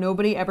reason, though,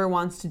 nobody ever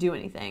wants to do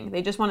anything.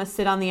 They just want to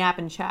sit on the app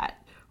and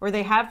chat. Or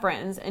they have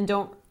friends and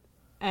don't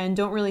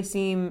really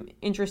seem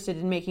interested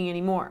in making any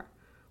more.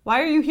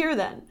 Why are you here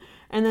then?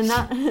 And then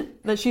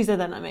that she said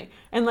that, not me.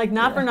 And like,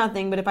 not for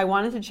nothing, but if I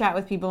wanted to chat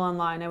with people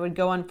online, I would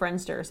go on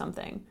Friendster or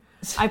something.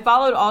 I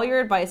followed all your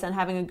advice on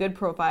having a good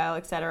profile,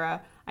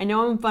 etc. I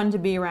know I'm fun to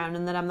be around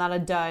and that I'm not a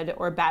dud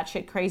or a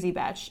batshit crazy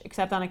batch,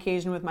 except on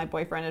occasion with my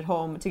boyfriend at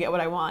home to get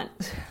what I want.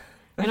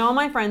 And all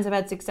my friends have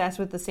had success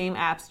with the same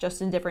apps,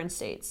 just in different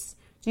states.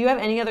 Do you have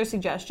any other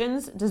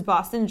suggestions? Does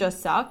Boston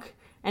just suck?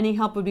 Any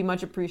help would be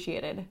much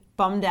appreciated.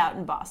 Bummed out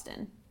in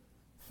Boston.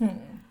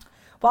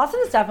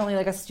 Boston is definitely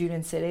like a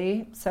student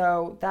city,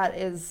 so that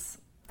is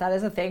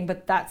a thing.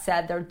 But that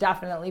said, there are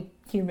definitely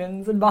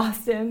humans in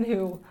Boston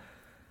who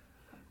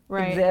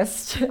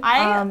exist.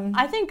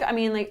 I think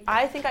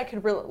I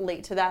could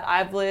relate to that.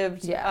 I've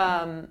lived.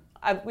 Saying,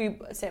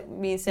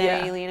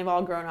 Aileen have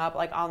all grown up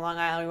like on Long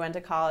Island. We went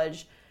to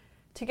college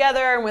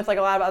together and with like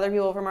a lot of other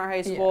people from our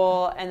high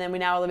school, and then we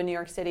now live in New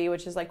York City,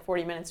 which is like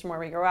 40 minutes from where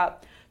we grew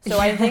up. So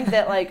I think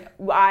that like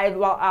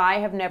while I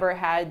have never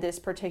had this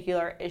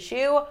particular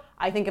issue,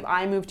 I think if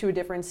I moved to a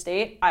different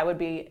state, I would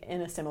be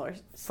in a similar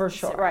for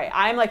sure. Right.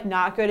 I'm like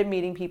not good at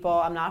meeting people.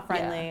 I'm not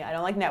friendly. Yeah. I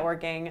don't like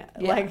networking.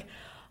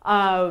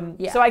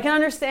 Yeah. So I can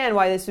understand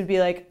why this would be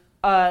like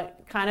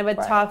kind of a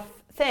tough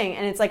thing,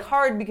 and it's like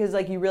hard because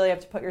like you really have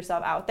to put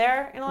yourself out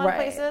there in a lot of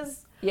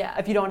places. Yeah.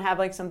 If you don't have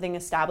like something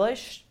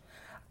established.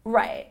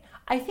 Right.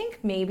 I think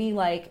maybe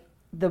like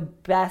the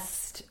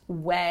best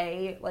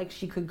way like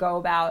she could go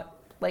about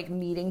like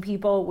meeting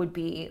people would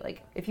be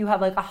like if you have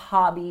like a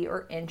hobby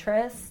or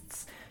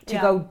interests to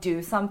go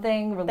do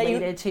something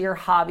related to your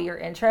hobby or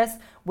interest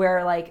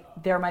where like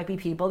there might be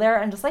people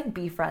there and just like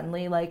be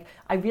friendly. Like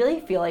I really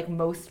feel like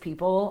most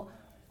people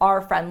are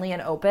friendly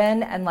and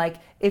open, and like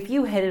if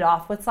you hit it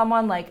off with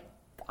someone, like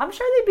I'm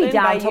sure they'd be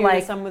down to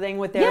like something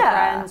with their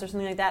friends or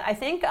something like that. I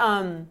think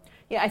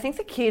Yeah, I think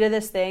the key to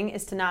this thing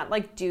is to not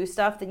like do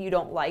stuff that you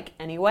don't like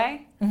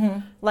anyway. Mm-hmm.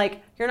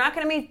 Like you're not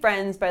going to meet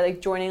friends by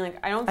like joining. Like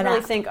I don't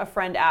really think a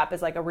friend app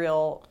is like a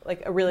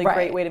really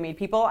great way to meet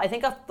people. I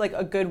think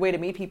a good way to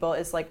meet people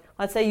is like,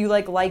 let's say you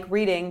like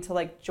reading, to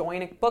like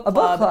join a book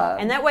club,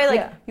 and that way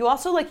like you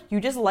also like you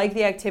just like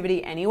the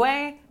activity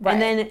anyway, and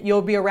then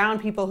you'll be around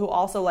people who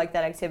also like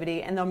that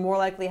activity, and they'll more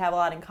likely have a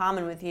lot in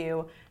common with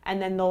you,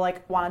 and then they'll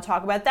like want to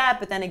talk about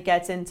that, but then it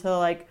gets into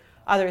like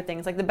other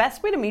things. Like the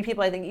best way to meet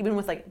people, I think, even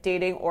with like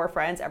dating or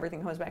friends,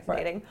 everything comes back to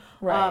dating.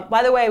 Right.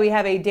 By the way, we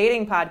have a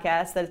dating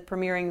podcast that's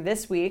premiering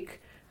this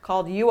week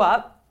called You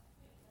Up.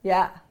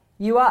 Yeah,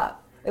 You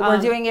Up.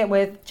 We're doing it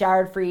with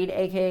Jared Freed,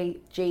 aka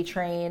J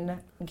Train,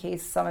 in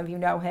case some of you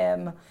know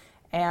him.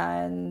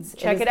 And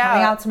check it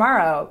coming out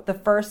tomorrow. The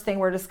first thing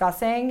we're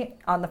discussing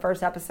on the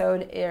first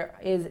episode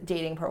is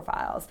dating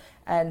profiles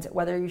and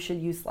whether you should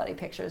use slutty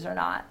pictures or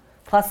not.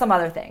 Plus some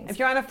other things. If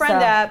you're on a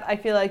friend app, I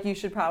feel like you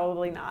should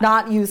probably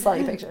not use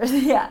slutty pictures.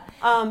 Yeah.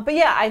 But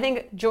yeah, I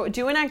think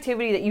do an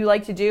activity that you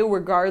like to do,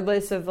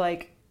 regardless of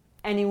like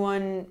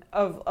anyone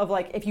of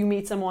like if you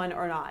meet someone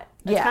or not.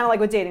 It's kind of like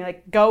with dating.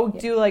 Like go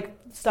do like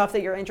stuff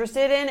that you're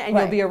interested in, and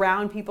you'll be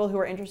around people who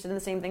are interested in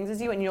the same things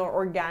as you, and you'll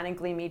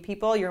organically meet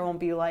people. It won't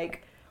be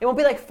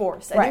like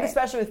forced. I think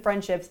especially with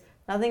friendships,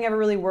 nothing ever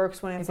really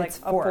works when it's like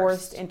a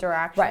forced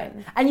interaction. Right.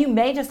 And you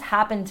may just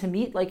happen to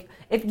meet, like,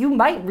 if you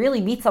might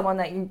really meet someone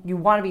that you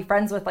want to be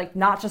friends with, like,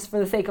 not just for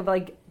the sake of,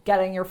 like,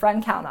 getting your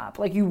friend count up.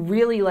 Like, you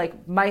really,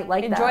 like, might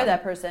like enjoy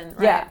that person.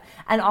 Right. Yeah.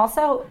 And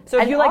also...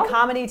 So if you like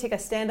comedy, take a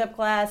stand-up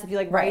class. If you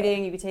like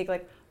writing, you could take,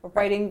 like, a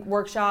writing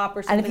workshop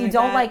or something. And if you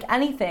don't like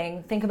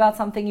anything, think about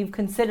something you've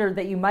considered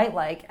that you might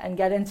like and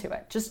get into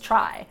it. Just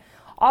try.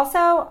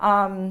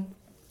 Also,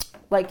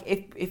 like,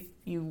 if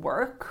you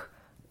work...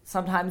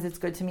 Sometimes it's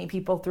good to meet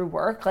people through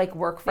work. Like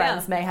work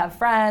friends may have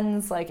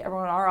friends. Like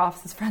everyone in our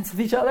office is friends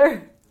with each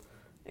other.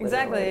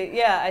 Exactly. Literally.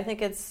 Yeah, I think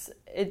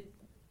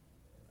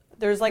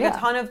there's like a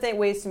ton of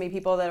ways to meet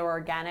people that are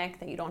organic,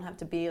 that you don't have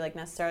to be like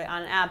necessarily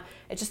on an app.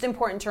 It's just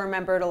important to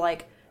remember to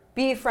like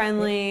be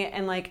friendly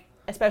and like,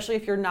 especially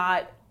if you're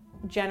not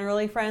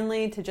generally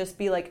friendly, to just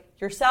be like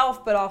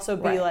yourself, but also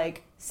be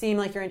like, seem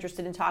like you're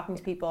interested in talking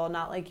to people,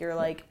 not like you're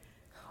like,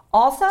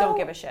 also, don't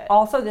give a shit.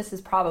 Also, this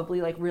is probably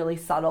like really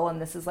subtle,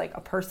 and this is like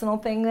a personal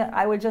thing that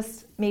I would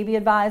just maybe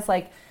advise.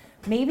 Like,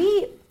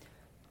 maybe,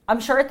 I'm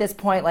sure at this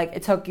point, like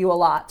it took you a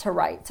lot to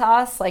write to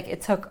us. Like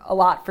it took a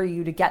lot for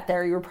you to get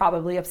there. You were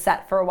probably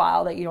upset for a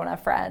while that you don't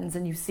have friends,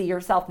 and you see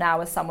yourself now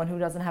as someone who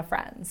doesn't have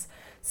friends.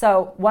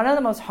 So one of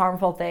the most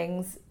harmful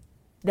things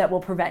that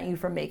will prevent you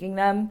from making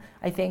them,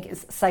 I think,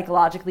 is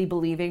psychologically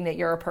believing that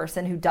you're a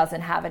person who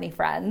doesn't have any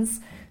friends.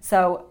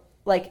 So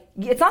like,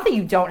 it's not that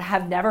you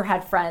never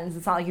had friends.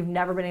 It's not like you've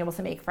never been able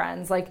to make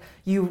friends. Like,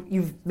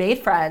 you've made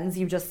friends.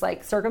 You just,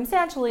 like,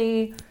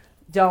 circumstantially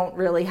don't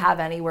really have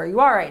any where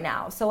you are right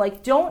now. So,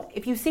 like,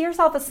 if you see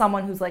yourself as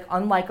someone who's, like,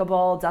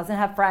 unlikable, doesn't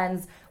have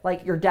friends,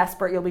 like, you're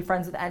desperate, you'll be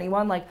friends with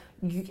anyone, like,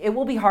 it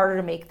will be harder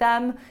to make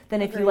them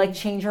than if you, like,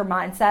 change your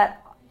mindset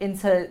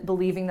into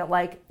believing that,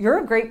 like, you're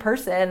a great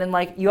person and,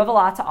 like, you have a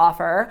lot to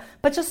offer,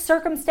 but just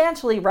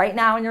circumstantially right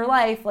now in your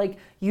life, like,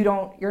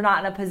 you're not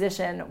in a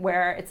position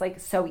where it's, like,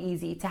 so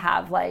easy to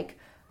have, like,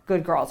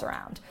 good girls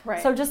around.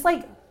 Right. So just,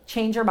 like,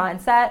 change your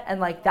mindset, and,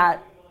 like,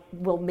 that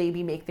will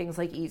maybe make things,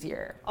 like,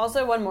 easier.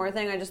 Also, one more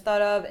thing I just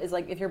thought of is,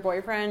 like, if your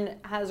boyfriend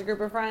has a group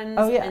of friends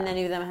and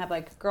any of them have,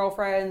 like,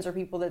 girlfriends or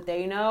people that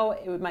they know,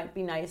 it might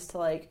be nice to,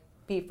 like,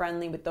 be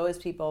friendly with those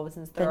people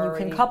since they're then you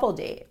already... can couple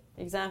date.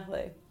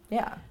 Exactly.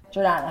 Yeah.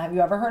 Jordana, have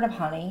you ever heard of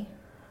Honey?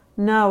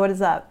 No, what is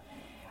that?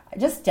 I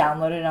just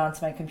downloaded it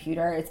onto my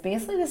computer. It's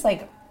basically this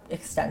like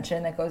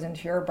extension that goes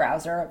into your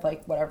browser of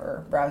like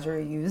whatever browser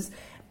you use.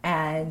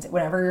 And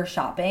whenever you're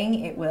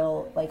shopping, it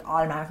will like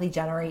automatically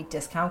generate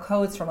discount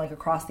codes from like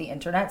across the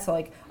internet. So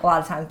like a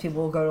lot of times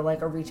people will go to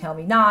like a Retail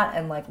Me Not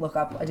and like look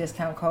up a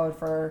discount code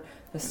for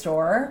the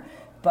store,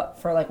 but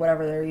for like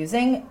whatever they're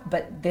using.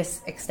 But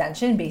this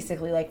extension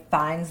basically like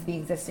finds the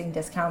existing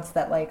discounts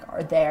that like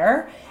are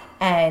there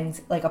and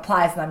like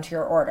applies them to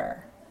your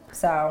order.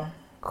 So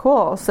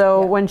cool.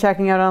 So when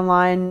checking out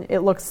online, it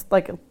looks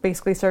like it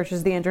basically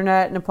searches the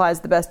internet and applies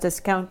the best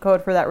discount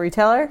code for that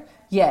retailer.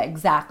 Yeah,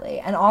 exactly.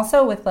 And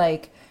also with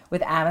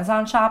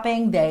Amazon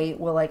shopping, they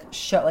will like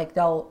show like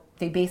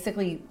they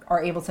basically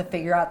are able to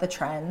figure out the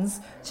trends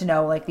to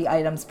know like the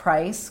item's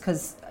price,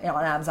 because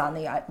on Amazon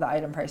the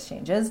item price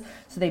changes.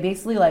 So they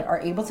basically like are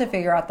able to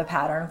figure out the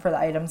pattern for the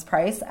item's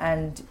price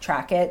and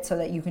track it so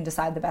that you can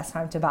decide the best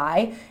time to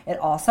buy. It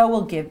also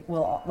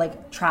will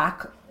like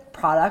track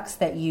products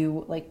that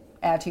you like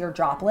add to your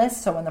drop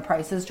list, so when the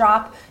prices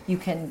drop, you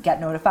can get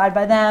notified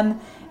by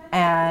them.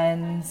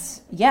 And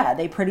yeah,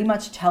 they pretty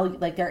much tell you,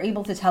 like they're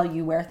able to tell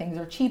you where things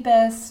are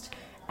cheapest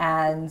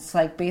and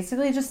like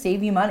basically just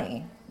save you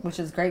money, which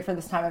is great for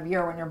this time of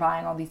year when you're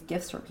buying all these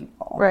gifts for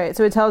people. Right.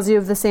 So it tells you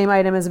if the same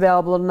item is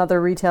available at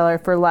another retailer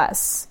for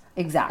less.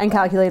 Exactly. And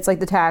calculates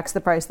like the tax,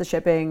 the price, the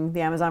shipping,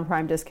 the Amazon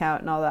Prime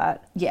discount, and all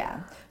that.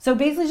 Yeah. So it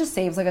basically just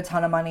saves like a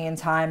ton of money and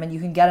time, and you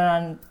can get it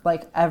on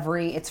like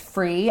it's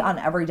free on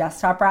every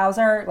desktop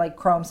browser, like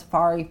Chrome,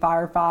 Safari,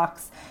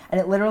 Firefox,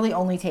 and it literally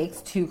only takes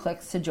 2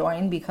 clicks to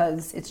join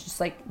because it's just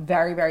like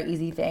very, very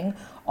easy thing.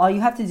 All you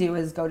have to do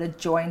is go to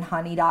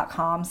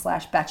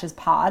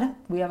joinhoney.com/betchespod.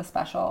 We have a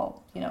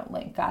special,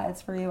 link,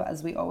 guys, for you,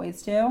 as we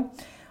always do.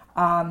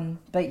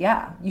 But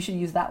yeah, you should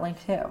use that link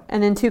too.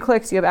 And in 2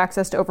 clicks, you have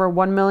access to over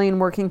 1 million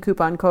working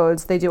coupon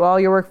codes. They do all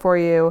your work for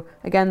you.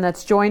 Again,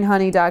 that's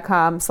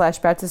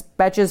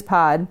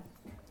joinhoney.com/betchespod,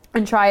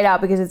 and try it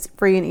out because it's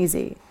free and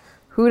easy.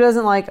 Who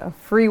doesn't like a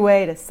free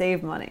way to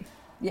save money?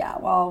 Yeah,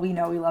 well, we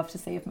know we love to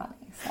save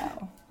money,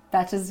 so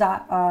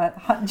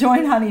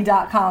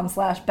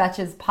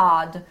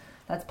joinhoney.com/betchespod.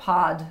 That's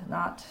pod,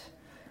 not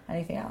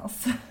anything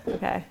else.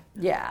 Okay.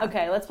 Yeah.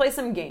 Okay, let's play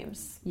some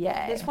games.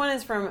 Yay. This one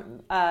is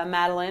from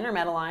Madeline or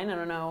Madeline. I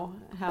don't know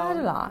how.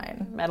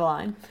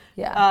 Madeline.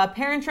 Yeah.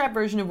 Parent Trap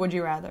version of Would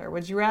You Rather.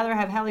 Would you rather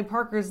have Hallie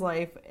Parker's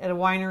life at a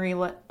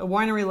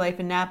winery life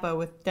in Napa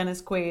with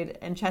Dennis Quaid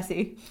and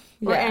Chessie,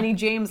 or Annie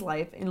James'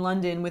 life in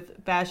London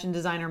with fashion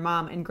designer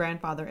mom and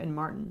grandfather and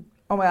Martin?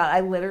 Oh my God, I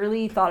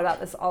literally thought about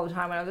this all the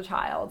time when I was a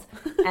child,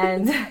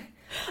 and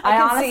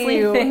I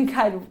honestly think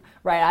I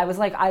was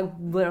like, I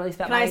literally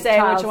spent my childhood.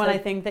 Can I say which one I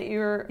think that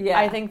you're... Yeah.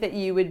 I think that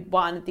you would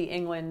want the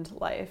England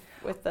life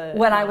with the...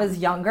 When I was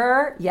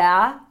younger,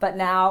 yeah, but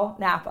now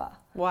Napa.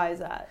 Why is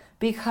that?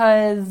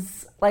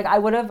 Because, I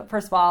would have,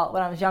 first of all,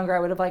 when I was younger, I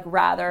would have,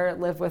 rather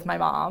lived with my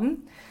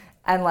mom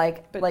and,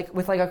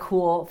 with, a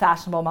cool,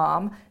 fashionable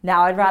mom.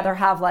 Now I'd rather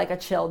have, a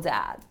chill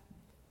dad.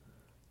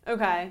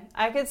 Okay,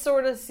 I could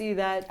sort of see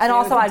that too. And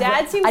also,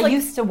 I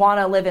used to want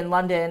to live in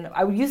London. When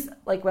I was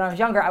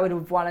younger, I would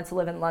have wanted to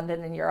live in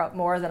London and Europe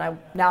more than I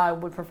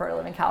would prefer to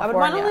live in California. I would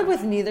want to live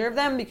with neither of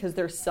them because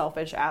they're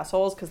selfish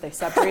assholes because they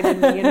separated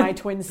me and my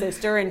twin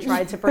sister and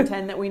tried to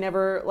pretend that we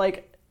never,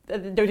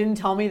 they didn't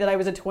tell me that I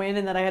was a twin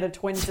and that I had a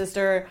twin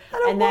sister. I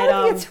don't want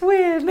to be a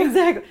twin.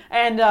 Exactly.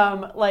 And,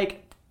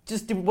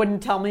 just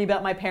wouldn't tell me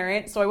about my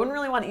parents, so I wouldn't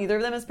really want either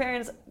of them as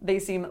parents. They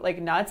seem like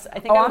nuts. I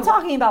think. I'm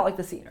talking about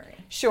the scenery.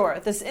 Sure,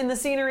 in the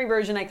scenery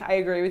version, I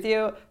agree with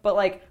you. But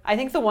I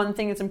think the one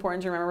thing that's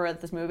important to remember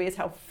about this movie is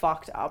how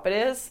fucked up it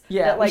is.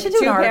 Yeah, that we should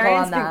do an article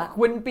on that.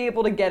 Wouldn't be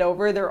able to get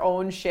over their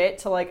own shit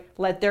to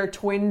let their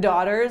twin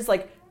daughters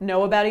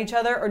know about each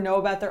other or know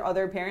about their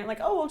other parent.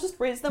 We'll just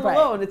raise them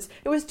alone.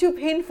 It was too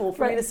painful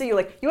for me to see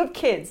you. You have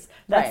kids.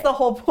 That's the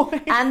whole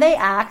point. And they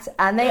act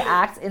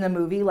in the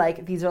movie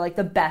like these are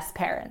the best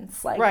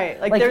parents. Right.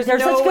 They're such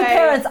good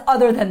parents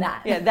other than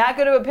that. Yeah, that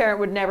good of a parent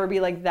would never be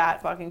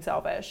that fucking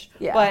selfish.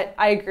 Yeah. But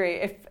I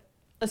agree.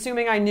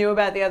 Assuming I knew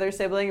about the other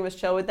sibling and was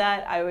chill with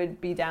that, I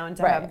would be down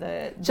to have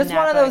the just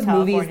Napa, one of those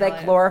California movies that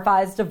life.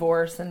 glorifies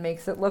divorce and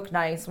makes it look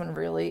nice when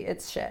really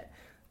it's shit.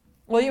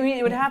 Well, you mean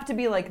it would have to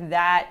be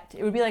that?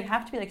 It would be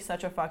have to be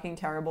such a fucking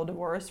terrible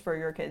divorce for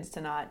your kids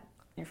to not,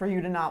 for you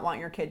to not want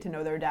your kid to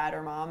know their dad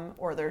or mom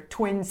or their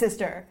twin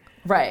sister.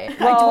 Right.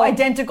 Well,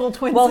 identical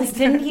twin sister. Well,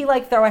 didn't he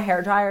throw a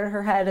hairdryer at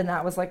her head and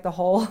that was the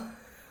whole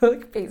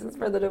basis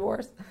for the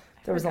divorce?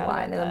 There was a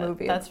line in the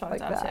movie. That's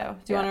fucked up too.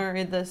 Do you want to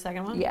read the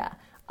second one? Yeah.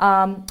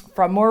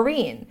 From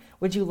Maureen.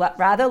 Would you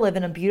rather live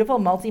in a beautiful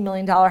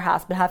multi-million-dollar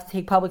house but have to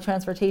take public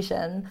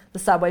transportation, the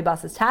subway,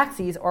 buses,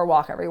 taxis, or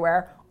walk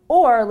everywhere?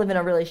 Or live in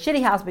a really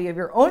shitty house but you have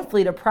your own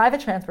fleet of private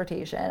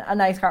transportation, a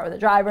nice car with a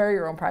driver,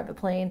 your own private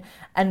plane.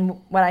 And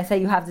when I say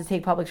you have to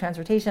take public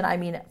transportation, I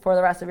mean for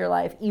the rest of your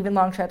life. Even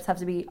long trips have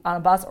to be on a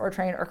bus or a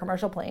train or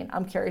commercial plane.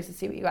 I'm curious to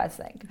see what you guys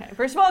think. Okay.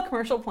 First of all, a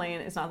commercial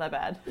plane is not that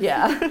bad.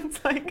 Yeah. It's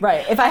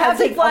right. If I have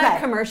to fly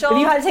commercial. If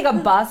you had to take a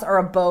bus or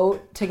a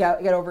boat to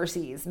get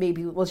overseas,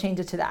 maybe we'll change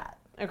it to that.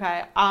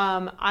 Okay.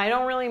 I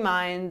don't really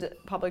mind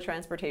public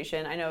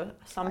transportation. I know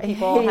some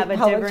people have a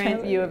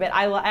different view of it.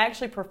 I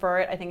actually prefer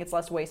it. I think it's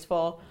less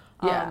wasteful.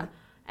 Yeah.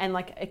 And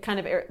it kind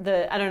of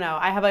I don't know.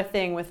 I have a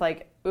thing with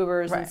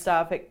Ubers and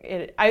stuff.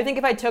 I think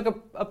if I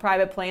took a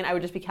private plane, I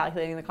would just be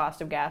calculating the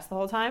cost of gas the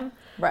whole time.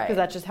 Right. Because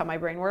that's just how my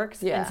brain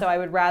works. Yeah. And so I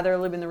would rather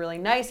live in the really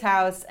nice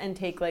house and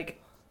take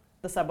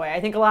the subway.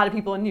 I think a lot of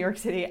people in New York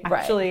City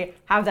actually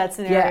have that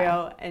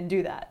scenario and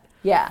do that.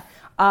 Yeah.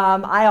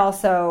 I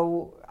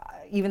also,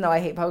 even though I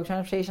hate public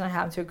transportation, I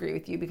have to agree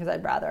with you because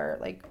I'd rather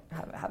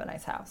have a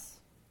nice house.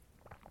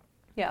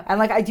 Yeah.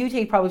 And I do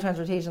take public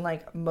transportation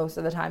most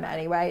of the time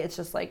anyway. It's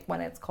just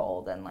when it's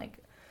cold and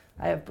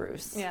I have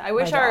Bruce. Yeah, I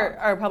wish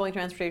our public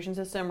transportation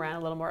system ran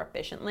a little more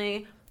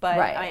efficiently, but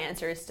my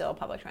answer is still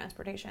public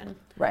transportation.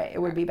 Right, it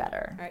would be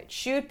better. All right,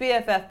 shoot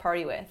BFF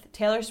party with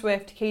Taylor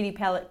Swift, Katy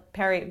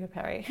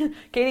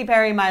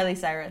Perry, Miley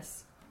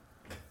Cyrus.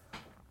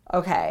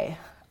 Okay,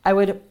 I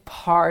would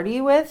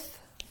party with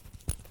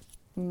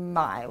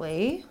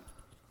Miley.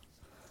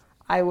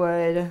 I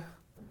would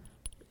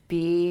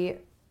be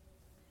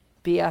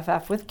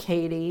BFF with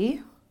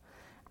Katy,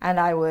 and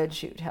I would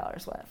shoot Taylor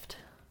Swift.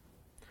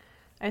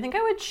 I think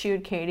I would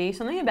shoot Katy.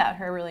 Something about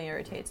her really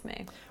irritates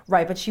me.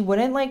 Right, but she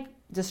wouldn't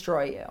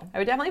destroy you. I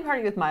would definitely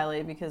party with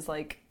Miley because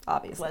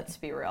obviously, let's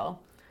be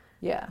real.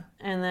 Yeah.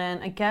 And then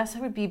I guess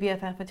I would be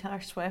BFF with Taylor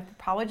Swift,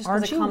 probably just because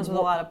Aren't it you comes with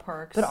a lot of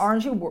perks. But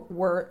aren't you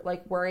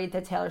worried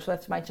that Taylor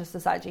Swift might just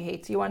decide she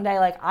hates you one day?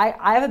 Like,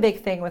 I have a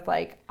big thing with,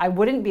 like, I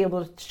wouldn't be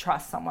able to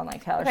trust someone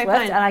like Taylor Swift,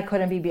 fine. and I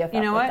couldn't be BFF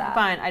You know with what? that.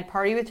 Fine. I'd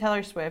party with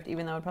Taylor Swift,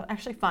 even though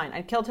actually fine.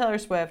 I'd kill Taylor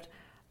Swift.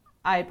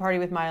 I'd party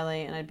with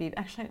Miley, and I'd be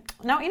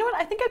no. You know what?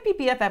 I think I'd be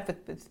BFF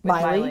with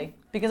Miley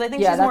because I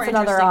think she's a more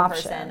interesting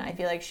person. I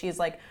feel like she's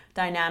like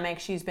dynamic.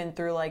 She's been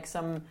through like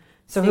some.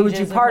 So who would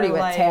you party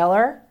with?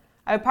 Taylor?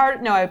 I would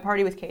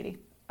party with Katie.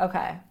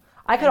 Okay.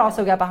 I could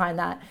also get behind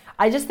that.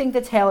 I just think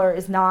that Taylor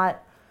is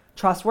not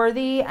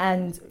trustworthy,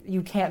 and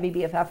you can't be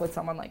BFF with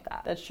someone like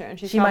that. That's true. And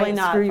she probably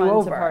not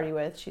fun to party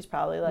with. She's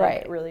probably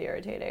like really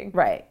irritating.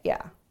 Right,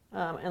 yeah.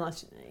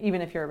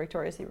 Even if you're a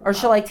Victoria's Secret. Or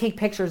she'll like take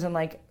pictures and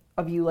like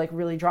of you like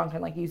really drunk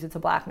and like use it to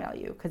blackmail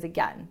you, because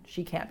again,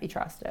 she can't be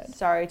trusted.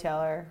 Sorry,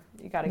 Taylor.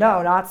 You gotta go.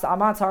 I'm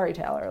not sorry,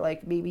 Taylor.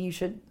 Like, maybe you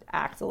should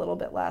act a little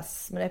bit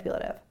less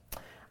manipulative.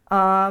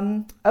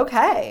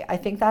 Okay, I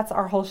think that's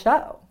our whole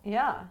show.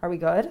 Yeah. Are we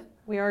good?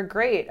 We are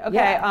great. Okay,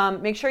 Yeah.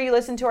 Make sure you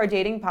listen to our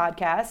dating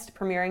podcast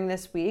premiering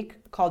this week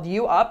called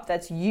You Up.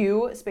 That's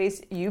U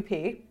space UP.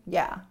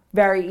 Yeah,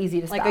 very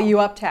easy to spell. Like a You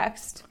Up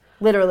text.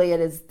 Literally, it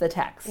is the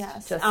text.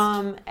 Yes. Just...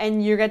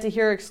 and you get to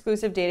hear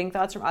exclusive dating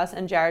thoughts from us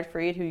and Jared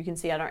Freed, who you can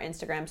see on our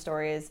Instagram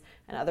stories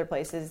and other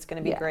places. It's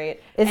going to be great.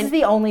 This is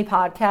the only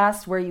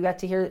podcast where you get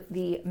to hear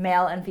the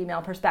male and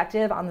female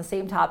perspective on the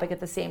same topic at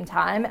the same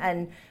time.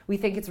 And we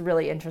think it's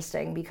really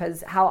interesting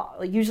because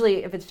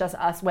usually if it's just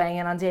us weighing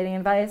in on dating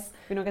advice,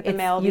 we don't get the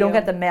male view. You don't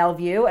get the male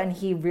view, and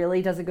he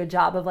really does a good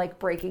job of like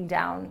breaking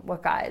down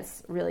what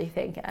guys really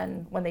think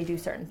and when they do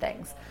certain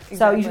things. Exactly.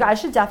 So you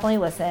guys should definitely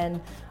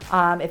listen.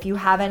 If you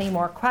have any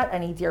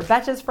Dear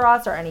Betches for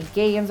us, or any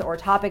games or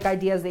topic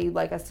ideas that you'd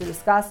like us to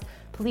discuss,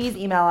 please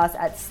email us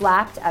at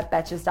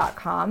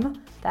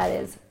slapped@betches.com. That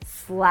is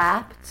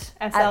slapped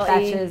at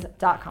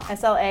betches.com.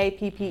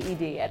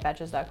 SLAPPED at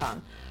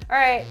betches.com. All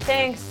right,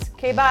 thanks.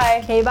 Okay,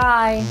 bye. Okay,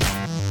 bye.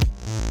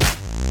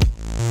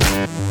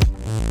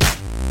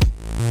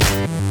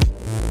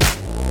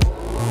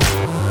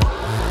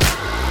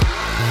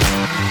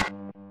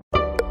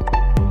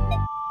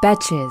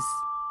 Betches.